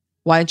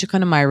 why don't you come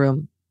to my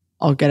room?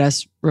 I'll get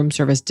us room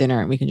service dinner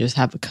and we can just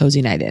have a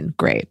cozy night in.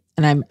 Great.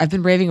 And I've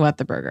been raving about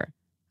the burger.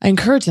 I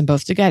encourage them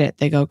both to get it.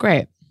 They go,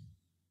 great.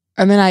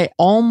 And then I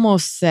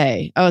almost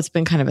say, oh, it's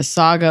been kind of a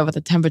saga with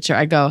the temperature.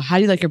 I go, how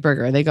do you like your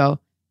burger?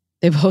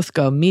 They both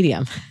go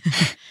medium.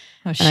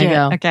 Oh, shit. And I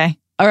go, okay.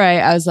 All right.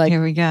 I was like,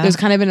 here we go. There's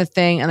kind of been a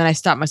thing. And then I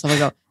stop myself. I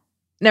go,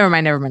 never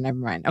mind.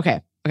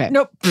 Okay.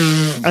 Nope.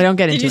 I don't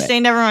get into it. Did you say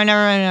never mind?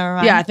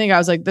 Yeah, I think I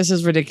was like, this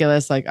is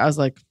ridiculous. Like, I was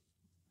like,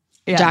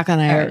 Jack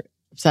and I are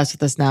obsessed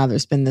with this now.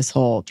 There's been this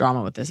whole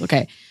drama with this.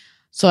 Okay.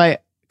 So I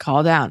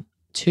call down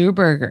 2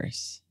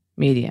 burgers,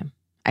 medium.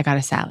 I got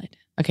a salad.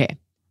 Okay.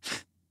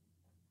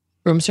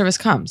 Room service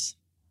comes,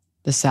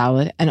 the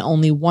salad, and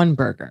only 1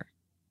 burger.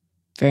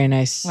 Very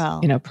nice,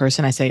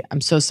 person. I say,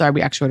 I'm so sorry.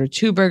 We actually ordered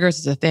 2 burgers.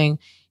 It's a thing.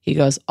 He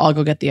goes, I'll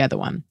go get the other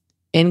one.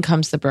 In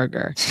comes the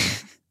burger.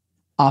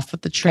 Off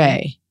with the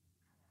tray.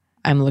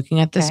 I'm looking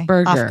at this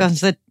burger. Off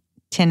goes the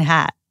tin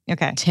hat.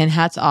 Okay. Tin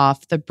hat's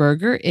off. The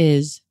burger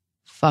is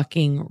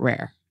fucking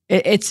rare.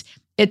 It's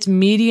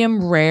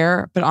medium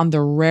rare, but on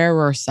the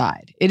rarer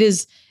side.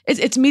 It's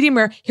medium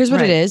rare. Here's what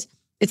it is.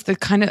 It's the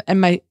kind of,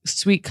 and my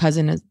sweet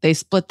cousin, they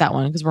split that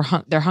one because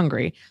they're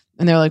hungry.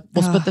 And they're like,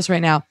 we'll split this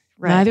right now.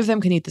 Neither of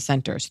them can eat the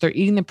center. So they're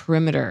eating the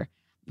perimeter.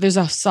 There's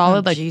a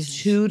solid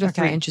 2 to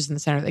 3 inches in the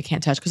center they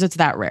can't touch because it's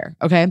that rare.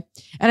 Okay.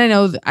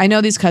 And I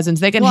know these cousins,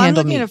 they can handle I'm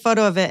looking meat. at a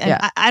photo of it and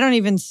I don't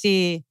even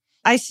see,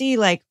 I see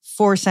like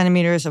 4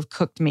 centimeters of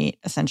cooked meat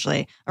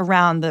essentially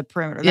around the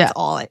perimeter. That's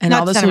all. And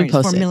not all this centimeters, will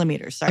be 4 posted.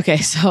 millimeters. Sorry. Okay.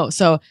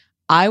 So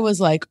I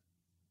was like,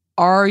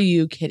 are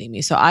you kidding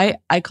me? So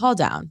I call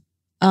down.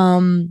 Oh,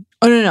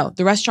 no.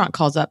 The restaurant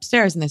calls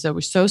upstairs and they said,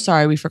 we're so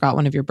sorry. We forgot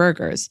one of your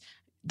burgers.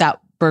 That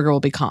burger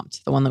will be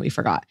comped, the one that we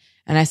forgot.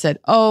 And I said,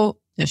 oh,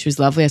 she was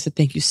lovely. I said,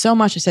 thank you so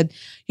much. I said,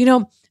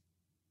 and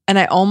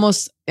I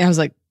was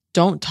like,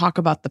 don't talk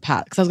about the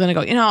pat. Because I was going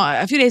to go,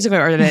 a few days ago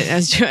I ordered it.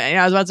 And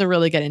I was about to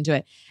really get into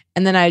it.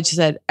 And then I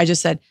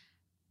just said,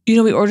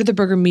 we ordered the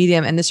burger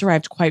medium and this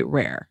arrived quite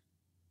rare.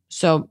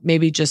 So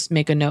maybe just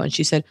make a note. And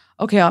she said,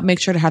 okay, I'll make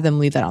sure to have them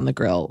leave that on the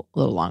grill a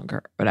little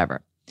longer,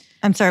 whatever.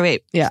 I'm sorry,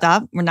 wait,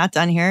 stop. We're not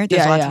done here.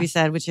 There's a lot to be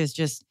said, which is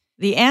just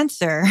the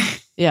answer.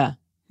 Yeah.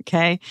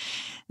 Okay.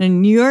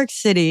 In New York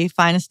City,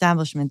 fine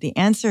establishment, the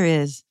answer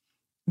is,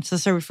 I'm so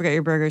sorry we forgot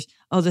your burgers.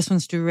 Oh, this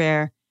one's too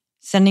rare.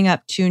 Sending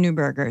up 2 new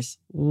burgers.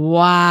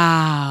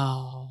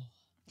 Wow.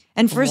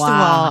 And first of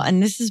all,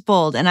 and this is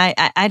bold, and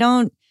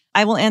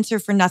I will answer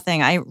for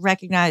nothing. I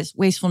recognize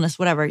wastefulness,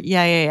 whatever.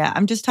 Yeah.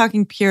 I'm just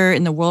talking pure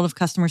in the world of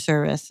customer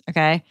service,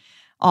 okay?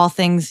 All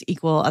things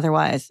equal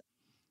otherwise.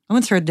 I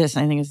once heard this,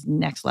 and I think it's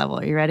next level.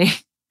 Are you ready?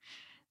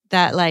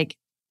 That like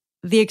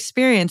the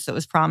experience that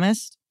was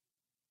promised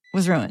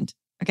was ruined,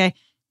 okay?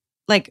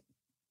 Like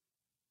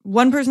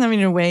one person having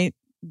to wait,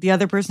 the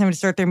other person having to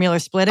start their meal or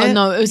split it. Oh,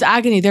 no, it was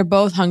agony. They're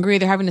both hungry.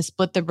 They're having to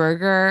split the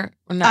burger.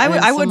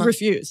 I would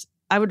refuse.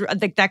 I would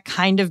like that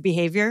kind of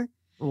behavior.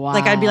 Wow.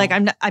 Like I'd be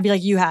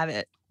like, you have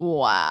it.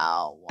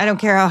 Wow. I don't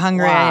care how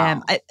hungry I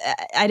am.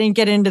 I didn't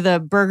get into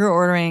the burger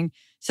ordering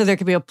so there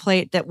could be a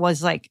plate that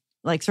was like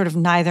sort of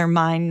neither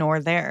mine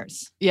nor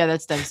theirs. Yeah,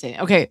 that's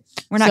devastating. Okay.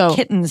 We're not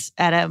kittens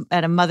at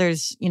a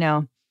mother's,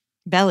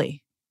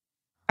 belly.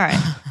 All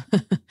right.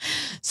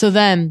 So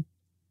then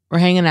we're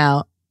hanging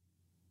out,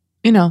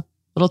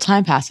 little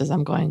time passes.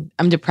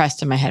 I'm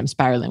depressed in my head. I'm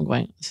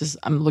spiraling.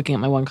 I'm looking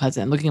at my one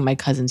cousin, looking at my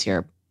cousins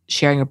here,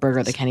 sharing a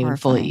burger they can't even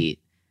fully eat.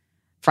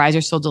 Fries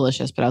are still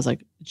delicious, but I was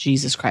like,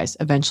 Jesus Christ.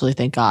 Eventually,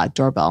 thank God,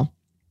 doorbell.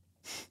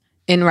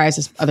 In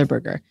rises other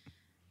burger.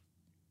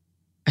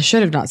 I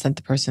should have not sent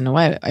the person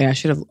away. I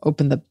should have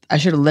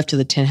lifted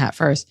the tin hat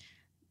first.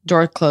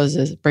 Door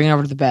closes, bring it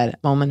over to the bed.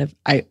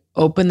 I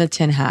open the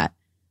tin hat.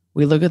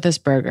 We look at this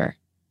burger.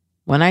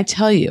 When I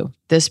tell you,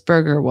 this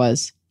burger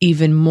was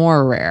even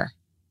more rare.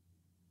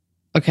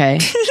 Okay.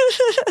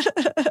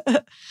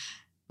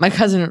 My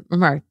cousin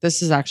remarked,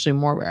 this is actually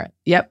more rare.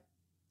 Yep.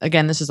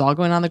 Again, this is all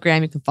going on the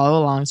gram. You can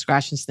follow along,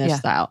 scratch and sniff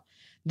style.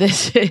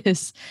 This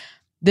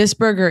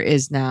burger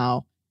is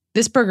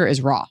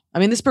raw. I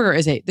mean, this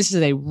is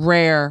a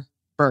rare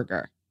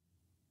burger.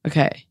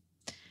 Okay.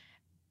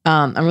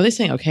 I'm really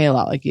saying okay a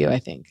lot like you, I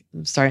think.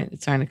 It's starting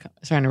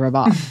to rub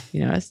off,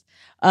 you notice?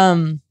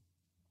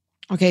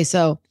 Okay,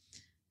 so,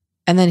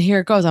 and then here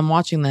it goes. I'm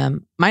watching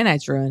them. My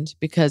night's ruined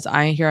because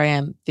here I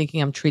am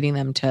thinking I'm treating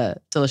them to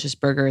delicious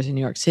burgers in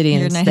New York City.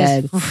 And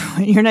instead,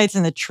 your night's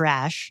in the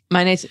trash.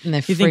 My night's in the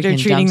freaking dumpster. You think they're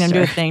treating them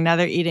to a thing. Now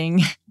they're eating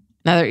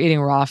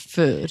raw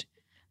food.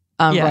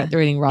 Right,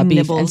 they're eating raw beef.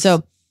 Nibbles. And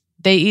so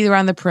they eat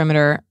around the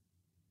perimeter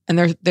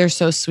and they're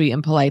so sweet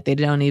and polite. They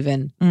don't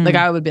even, like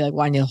I would be like,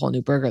 why need a whole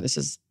new burger? This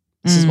is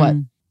what?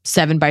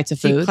 7 bites of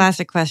food? See,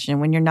 classic question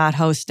when you're not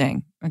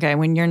hosting. Okay,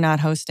 when you're not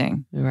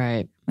hosting.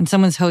 Right. When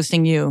someone's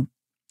hosting you,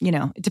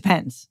 it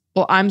depends.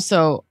 Well, Were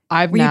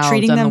you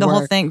treating them the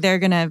whole thing? They're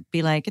going to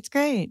be like, it's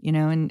great,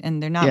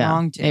 and they're not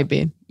wrong to.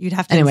 Maybe. You'd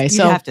have to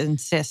have to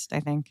insist,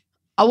 I think.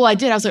 Oh, well, I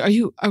did. I was like, are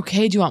you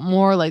okay? Do you want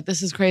more? Like,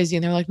 this is crazy.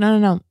 And they're like,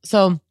 no.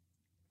 So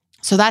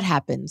that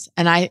happens.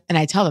 And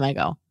I tell them, I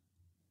go,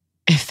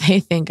 if they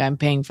think I'm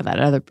paying for that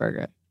other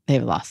burger,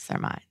 they've lost their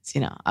minds.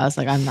 I was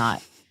like, I'm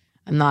not.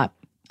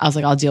 I was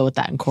like, I'll deal with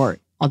that in court.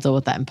 I'll deal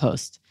with that in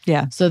post.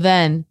 Yeah. So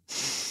then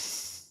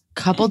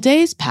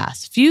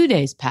few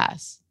days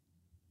pass.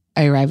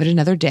 I arrive at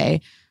another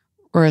day,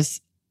 whereas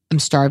I'm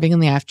starving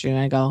in the afternoon.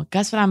 I go,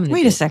 guess what I'm going to do?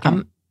 Wait a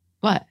second.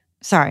 What?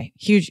 Sorry.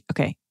 Huge.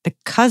 Okay. The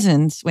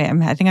cousins,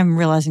 I think I'm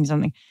realizing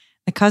something.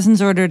 The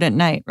cousins ordered at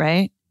night,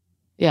 right?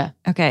 Yeah.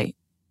 Okay.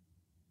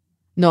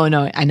 No,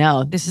 I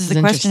know. This is the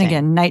question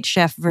again. Night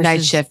shift versus day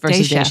shift.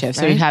 Right?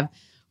 So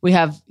we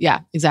have, yeah,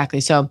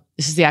 exactly. So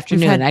this is the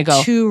afternoon. We've had I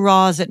go 2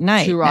 raws at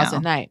night. 2 raws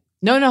at night.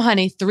 No,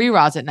 honey, 3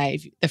 raws at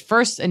night. The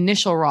first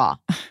initial raw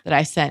that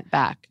I sent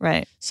back.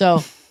 Right.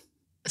 So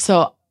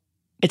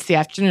it's the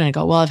afternoon. I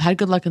go, well, I've had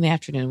good luck in the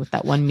afternoon with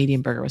that one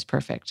medium burger. It was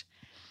perfect.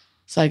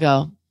 So I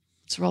go,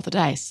 let's roll the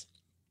dice.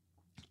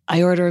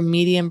 I order a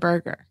medium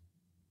burger.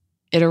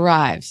 It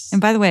arrives.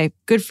 And by the way,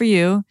 good for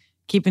you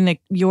keeping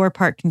your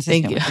part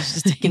consistent. Thank you.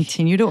 Just to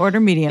continue to order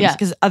mediums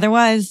because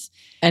otherwise,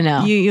 I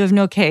know you have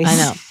no case. I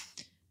know.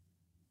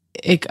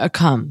 It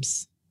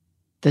comes.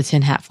 The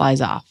tin hat flies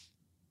off.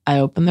 I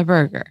open the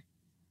burger.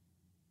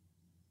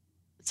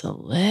 It's a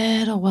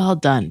little well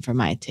done for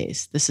my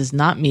taste. This is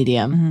not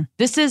medium. Mm-hmm.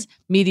 This is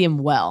medium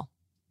well.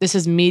 This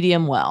is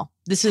medium well.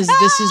 This is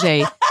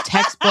a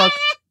textbook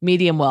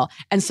medium well.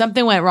 And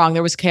something went wrong.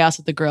 There was chaos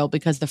at the grill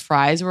because the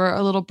fries were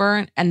a little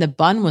burnt and the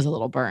bun was a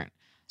little burnt.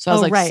 So I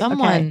was like,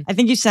 someone. Okay. I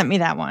think you sent me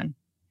that one.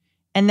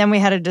 And then we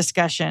had a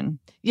discussion.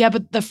 Yeah,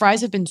 but the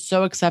fries have been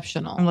so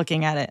exceptional. I'm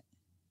looking at it.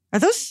 Are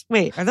those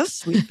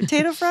sweet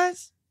potato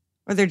fries?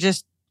 Or they're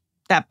just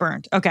that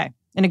burnt? Okay.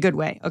 In a good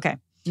way. Okay.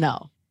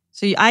 No.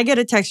 So I get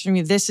a text from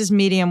you. This is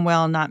medium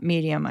well, not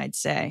medium, I'd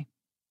say.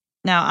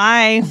 Now,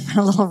 I went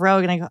a little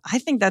rogue and I go, I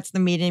think that's the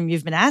medium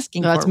you've been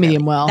asking for. That's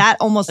medium well. That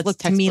almost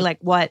looked to me like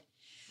what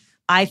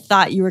I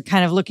thought you were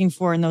kind of looking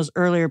for in those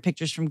earlier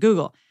pictures from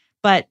Google.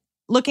 But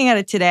looking at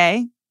it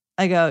today,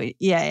 I go,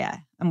 yeah,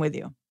 I'm with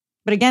you.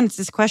 But again, it's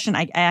this question.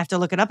 I have to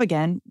look it up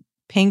again.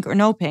 Pink or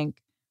no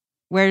pink?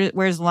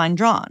 Where's the line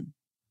drawn?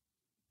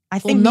 I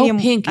think no medium,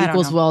 pink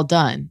equals well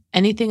done.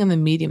 Anything in the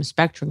medium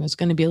spectrum, there's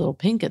going to be a little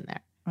pink in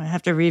there. I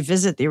have to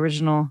revisit the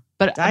original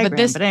diagram.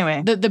 But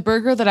anyway. The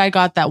burger that I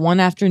got that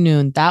one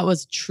afternoon, that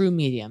was true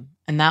medium.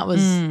 And that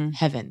was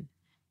heaven.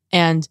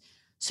 And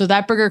so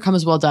that burger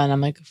comes well done.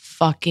 I'm like,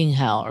 fucking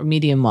hell, or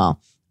medium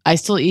well. I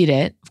still eat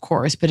it, of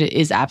course, but it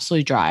is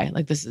absolutely dry.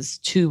 Like this is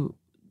too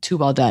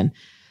well done.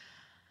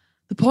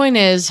 The point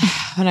is,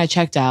 when I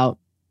checked out,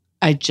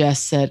 I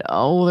just said,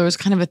 oh, there was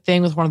kind of a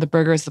thing with one of the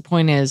burgers. The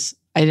point is,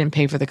 I didn't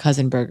pay for the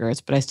cousin burgers,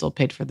 but I still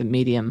paid for the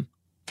medium,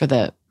 for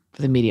the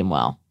medium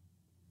well.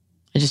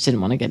 I just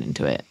didn't want to get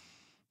into it.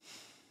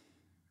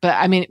 But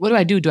I mean,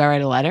 what do? Do I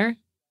write a letter?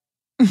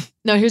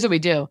 No, here's what we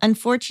do.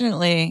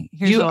 Unfortunately,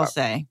 here's what I'll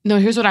say. No,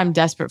 here's what I'm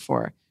desperate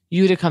for.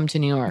 You to come to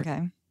New York.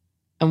 Okay.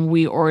 And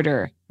we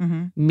order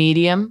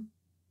medium.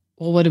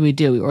 Well, what do?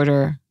 We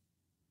order,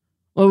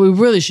 what we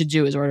really should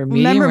do is order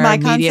medium,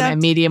 medium,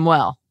 and medium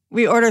well.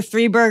 We order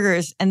 3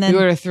 burgers and then... We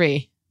order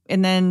 3.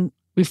 And then...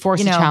 We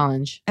force a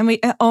challenge. And we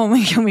go,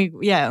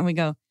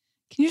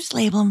 can you just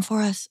label them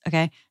for us?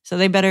 Okay. So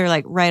they better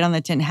like write on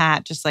the tin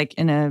hat, just like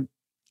in a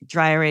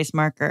dry erase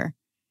marker,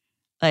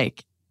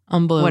 like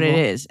what it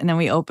is. And then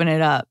we open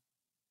it up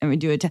and we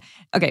do it.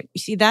 Okay. You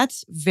see,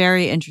 that's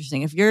very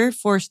interesting. If you're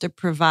forced to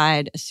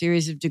provide a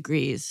series of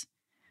degrees,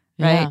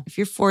 right? Yeah. If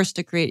you're forced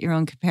to create your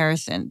own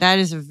comparison, that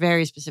is a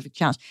very specific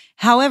challenge.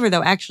 However,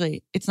 though,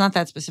 actually, it's not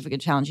that specific a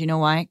challenge. You know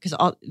why? Because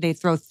they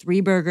throw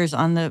 3 burgers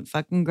on the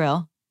fucking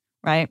grill,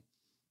 right?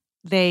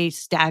 They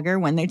stagger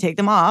when they take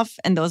them off,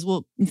 and those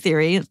will, in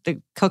theory, if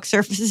the cook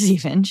surface is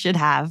even, should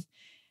have.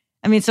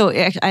 I mean, so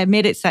I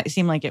made it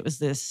seem like it was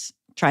this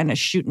trying to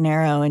shoot an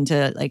arrow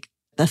into like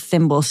the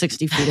thimble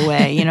 60 feet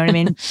away. You know what I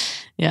mean?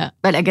 Yeah.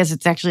 But I guess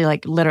it's actually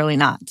like literally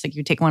not. It's like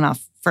you take one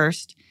off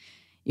first,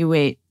 you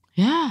wait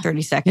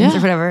 30 seconds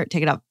or whatever,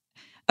 take it up.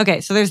 Okay,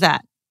 so there's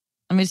that.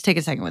 Let me just take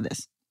a second with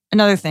this.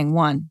 Another thing,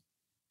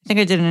 I think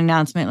I did an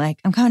announcement like,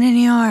 I'm coming to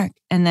New York,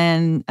 and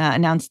then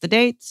announced the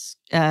dates.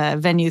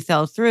 Venue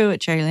fell through at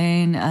Cherry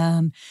Lane.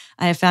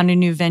 I have found a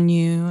new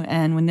venue,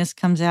 and when this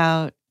comes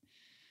out,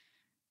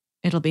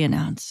 it'll be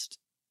announced.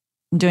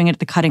 I'm doing it at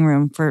the Cutting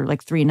Room for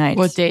like 3 nights.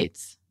 What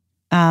dates?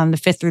 The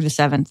 5th through the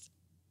 7th.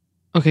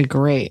 Okay,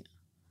 great.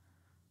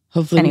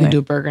 Hopefully we can do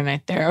a burger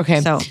night there.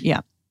 Okay. So, yeah.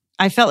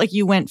 I felt like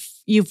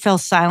you fell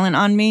silent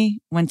on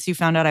me once you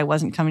found out I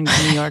wasn't coming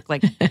to New York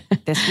like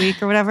this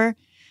week or whatever.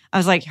 I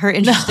was like, her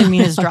interest in me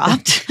has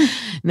dropped.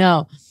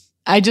 No,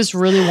 I just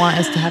really want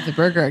us to have the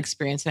burger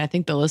experience, and I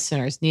think the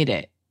listeners need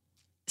it.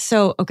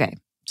 So, okay.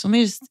 So let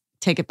me just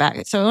take it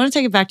back. So I want to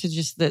take it back to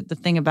just the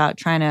thing about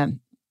trying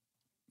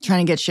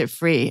to get shit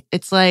free.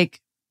 It's like,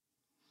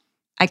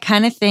 I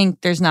kind of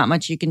think there's not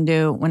much you can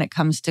do when it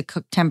comes to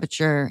cook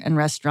temperature and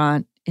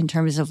restaurant in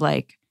terms of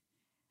like,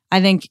 I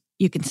think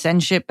you can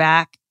send shit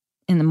back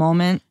in the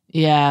moment.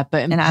 Yeah,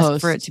 but and ask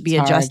for it to be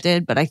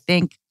adjusted. But I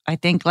think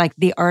like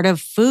the art of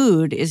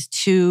food is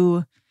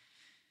too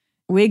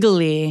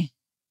wiggly.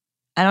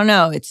 I don't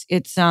know.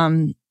 It's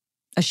a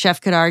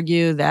chef could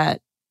argue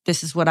that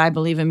this is what I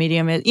believe a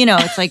medium is. You know,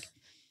 it's like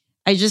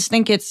I just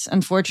think it's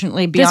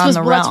unfortunately beyond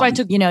the realm. That's why I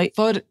took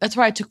that's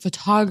why I took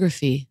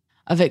photography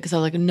of it, because I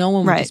was like, no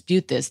one would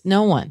dispute this.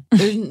 No one.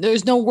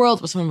 There's no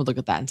world where someone would look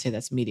at that and say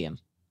that's medium.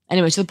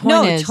 Anyway, so the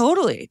point is,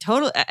 totally.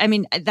 I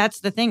mean,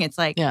 that's the thing. It's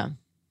like,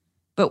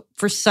 but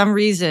for some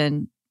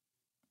reason,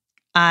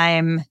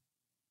 I'm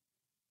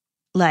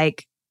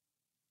like,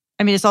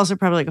 I mean, it's also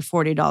probably like a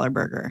 $40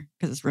 burger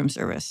because it's room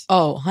service.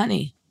 Oh,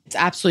 honey, it's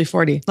absolutely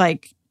 $40.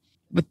 Like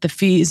with the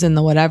fees and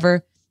the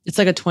whatever, it's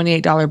like a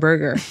 $28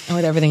 burger, and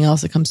with everything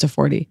else, it comes to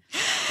 $40.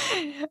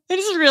 I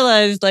just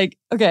realized, like,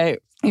 okay,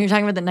 you're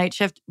talking about the night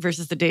shift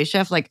versus the day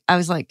shift. Like, I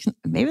was like,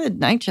 maybe the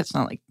night shift's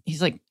not like,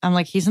 I'm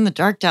like, he's in the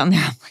dark down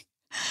there.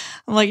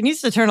 I'm like, he needs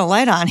to turn a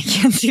light on. He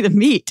can't see the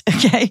meat.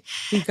 Okay.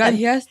 He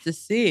has to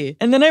see.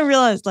 And then I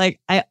realized,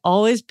 like, I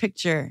always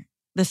picture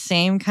the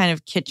same kind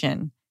of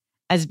kitchen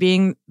as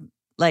being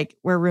like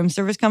where room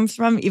service comes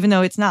from, even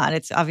though it's not.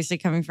 It's obviously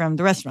coming from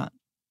the restaurant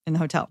in the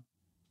hotel.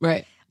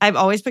 Right. I've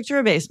always pictured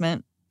a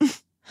basement.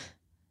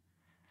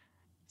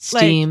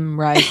 Steam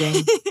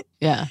rising.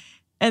 Yeah.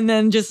 And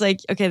then just like,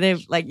 okay,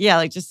 they've like,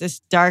 like just this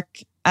dark,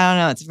 I don't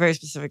know. It's a very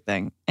specific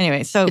thing.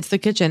 Anyway, so. It's the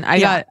kitchen. I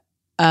got,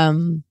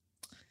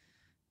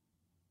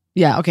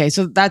 Yeah. Okay.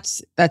 So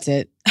that's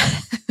it.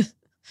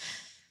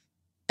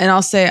 And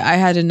I'll say I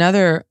had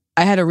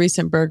a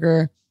recent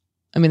burger.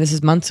 I mean, this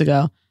is months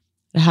ago.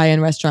 A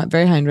high-end restaurant,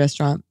 very high-end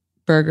restaurant,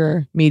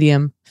 burger,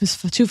 medium. It's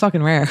too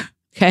fucking rare.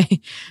 Okay.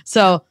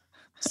 So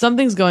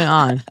something's going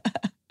on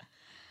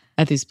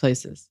at these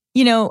places.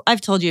 You know,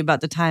 I've told you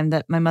about the time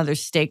that my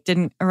mother's steak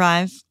didn't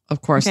arrive.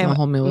 Of course, the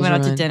whole meal was we went out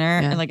to ruined. dinner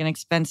Yeah. at like an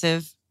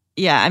expensive.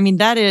 Yeah, I mean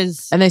that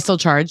is. And they still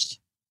charged.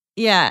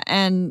 Yeah,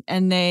 and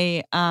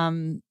they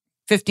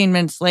 15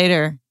 minutes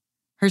later,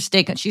 her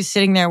steak. She's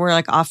sitting there. We're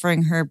like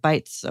offering her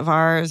bites of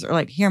ours, or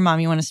like, here, Mom,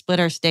 you want to split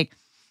our steak?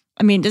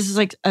 I mean, this is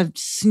like a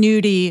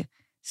snooty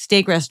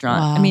steak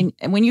restaurant. Wow. I mean,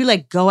 and when you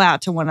like go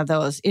out to one of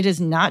those, it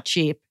is not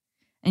cheap,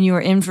 and you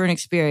are in for an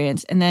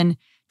experience. And then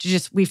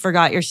we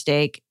forgot your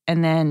steak,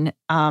 and then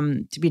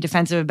to be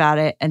defensive about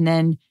it, and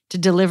then to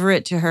deliver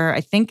it to her.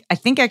 I think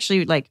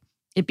actually like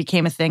it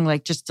became a thing.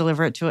 Like just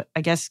deliver it to,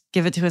 I guess,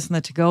 give it to us in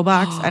the to-go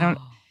box. I don't.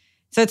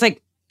 So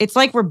it's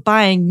like we're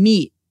buying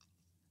meat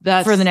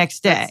for the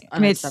next day. That's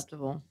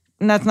unacceptable.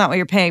 And that's not what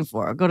you're paying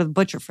for. I'll go to the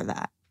butcher for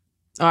that.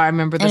 Oh, I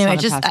remember this Anyway,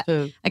 on a fast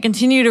food. I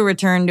continue to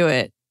return to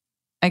it.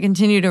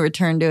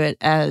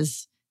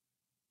 As,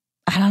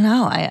 I don't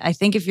know. I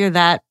think if you're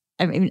that,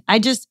 I mean, I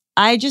just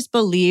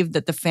believe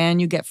that the fan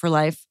you get for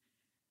life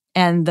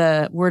and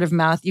the word of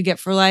mouth you get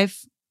for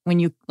life when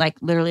you like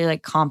literally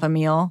like comp a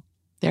meal.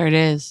 There it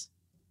is.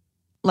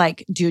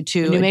 Like due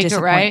to when you make it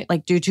right.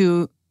 Like due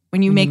to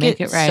when you make it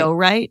right. So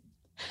right.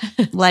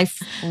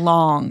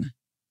 Lifelong.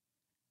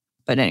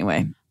 But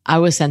anyway. I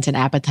was sent an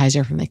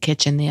appetizer from the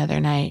kitchen the other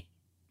night.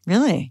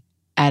 Really?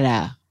 At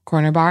a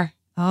corner bar.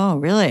 Oh,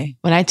 really?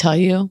 When I tell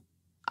you,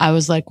 I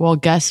was like, well,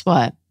 guess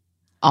what?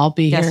 I'll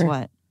be Guess here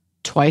what?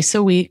 twice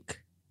a week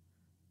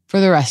for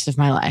the rest of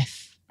my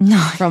life. No.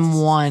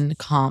 From one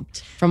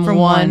comped. From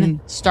one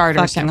starter.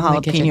 Fucking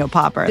jalapeno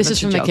popper. This That's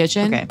is from a the joke.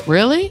 kitchen? Okay.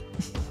 Really?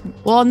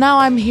 Well, now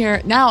I'm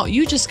here. Now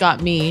you just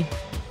got me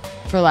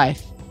for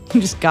life. You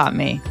just got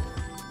me.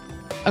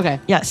 Okay.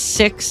 Yeah,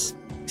 6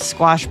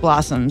 squash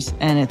blossoms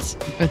and it's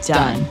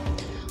done.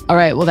 All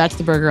right. Well, that's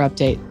the burger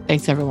update.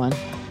 Thanks, everyone.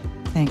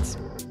 Thanks.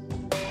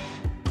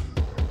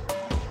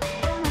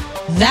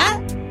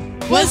 That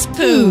was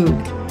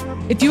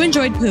Poog. If you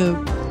enjoyed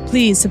Poog,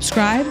 please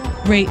subscribe,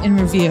 rate, and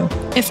review.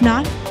 If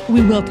not,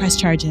 we will press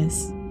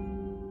charges.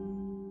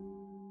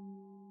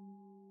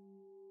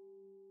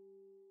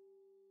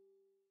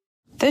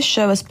 This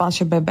show is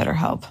sponsored by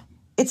BetterHelp.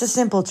 It's a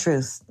simple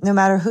truth. No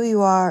matter who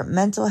you are,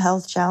 mental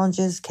health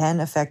challenges can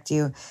affect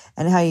you,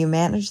 and how you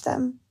manage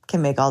them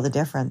can make all the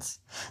difference.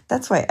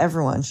 That's why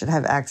everyone should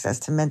have access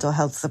to mental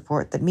health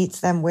support that meets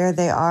them where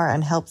they are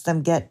and helps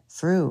them get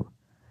through.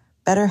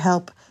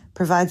 BetterHelp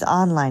provides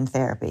online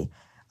therapy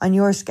on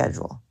your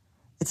schedule.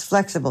 It's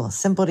flexible,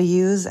 simple to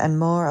use, and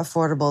more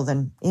affordable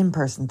than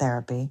in-person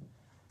therapy.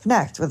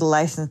 Connect with a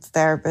licensed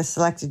therapist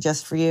selected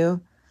just for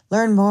you.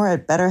 Learn more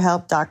at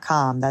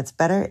BetterHelp.com. That's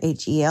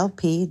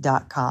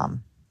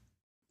BetterHelp.com.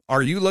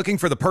 Are you looking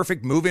for the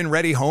perfect move-in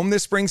ready home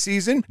this spring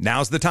season?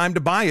 Now's the time to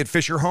buy at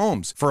Fisher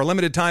Homes. For a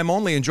limited time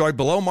only, enjoy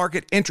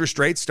below-market interest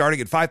rates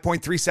starting at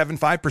 5.375%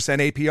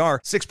 APR,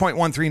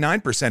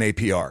 6.139%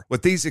 APR.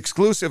 With these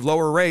exclusive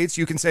lower rates,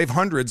 you can save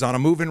hundreds on a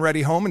move-in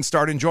ready home and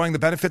start enjoying the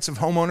benefits of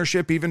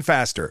homeownership even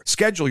faster.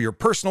 Schedule your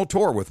personal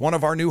tour with one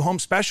of our new home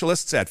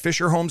specialists at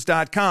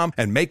FisherHomes.com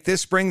and make this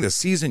spring the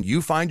season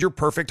you find your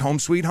perfect home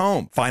sweet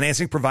home.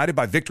 Financing provided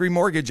by Victory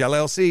Mortgage,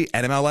 LLC,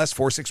 NMLS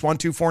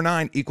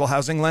 461249, Equal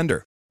Housing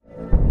Lender.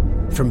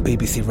 From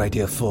BBC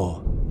Radio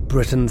 4,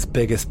 Britain's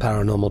biggest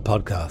paranormal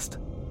podcast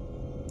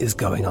is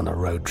going on a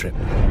road trip.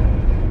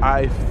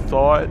 I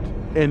thought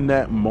in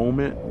that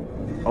moment,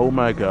 oh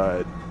my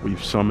God,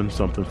 we've summoned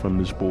something from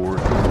this board.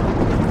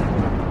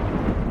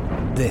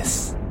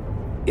 This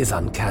is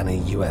Uncanny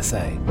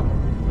USA.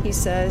 He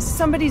says,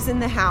 somebody's in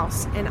the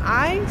house, and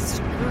I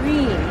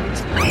screamed.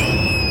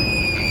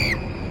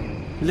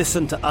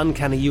 Listen to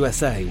Uncanny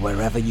USA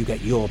wherever you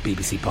get your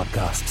BBC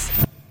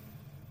podcasts,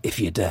 if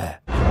you dare.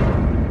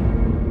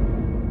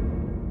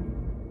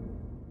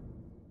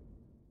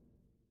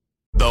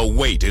 The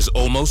wait is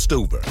almost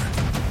over.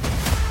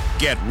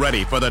 Get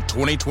ready for the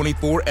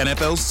 2024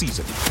 NFL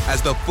season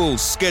as the full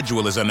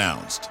schedule is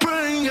announced.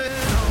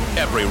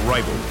 Every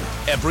rivalry,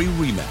 every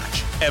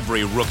rematch,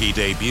 every rookie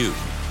debut,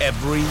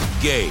 every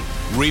game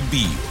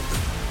revealed.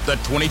 The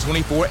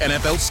 2024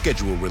 NFL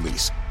schedule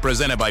release,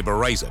 presented by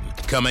Verizon,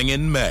 coming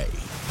in May.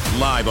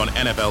 Live on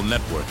NFL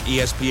Network,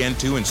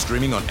 ESPN2, and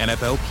streaming on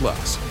NFL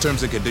Plus.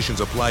 Terms and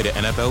conditions apply to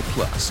NFL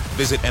Plus.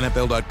 Visit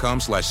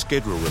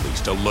NFL.com/schedule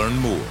release to learn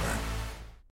more.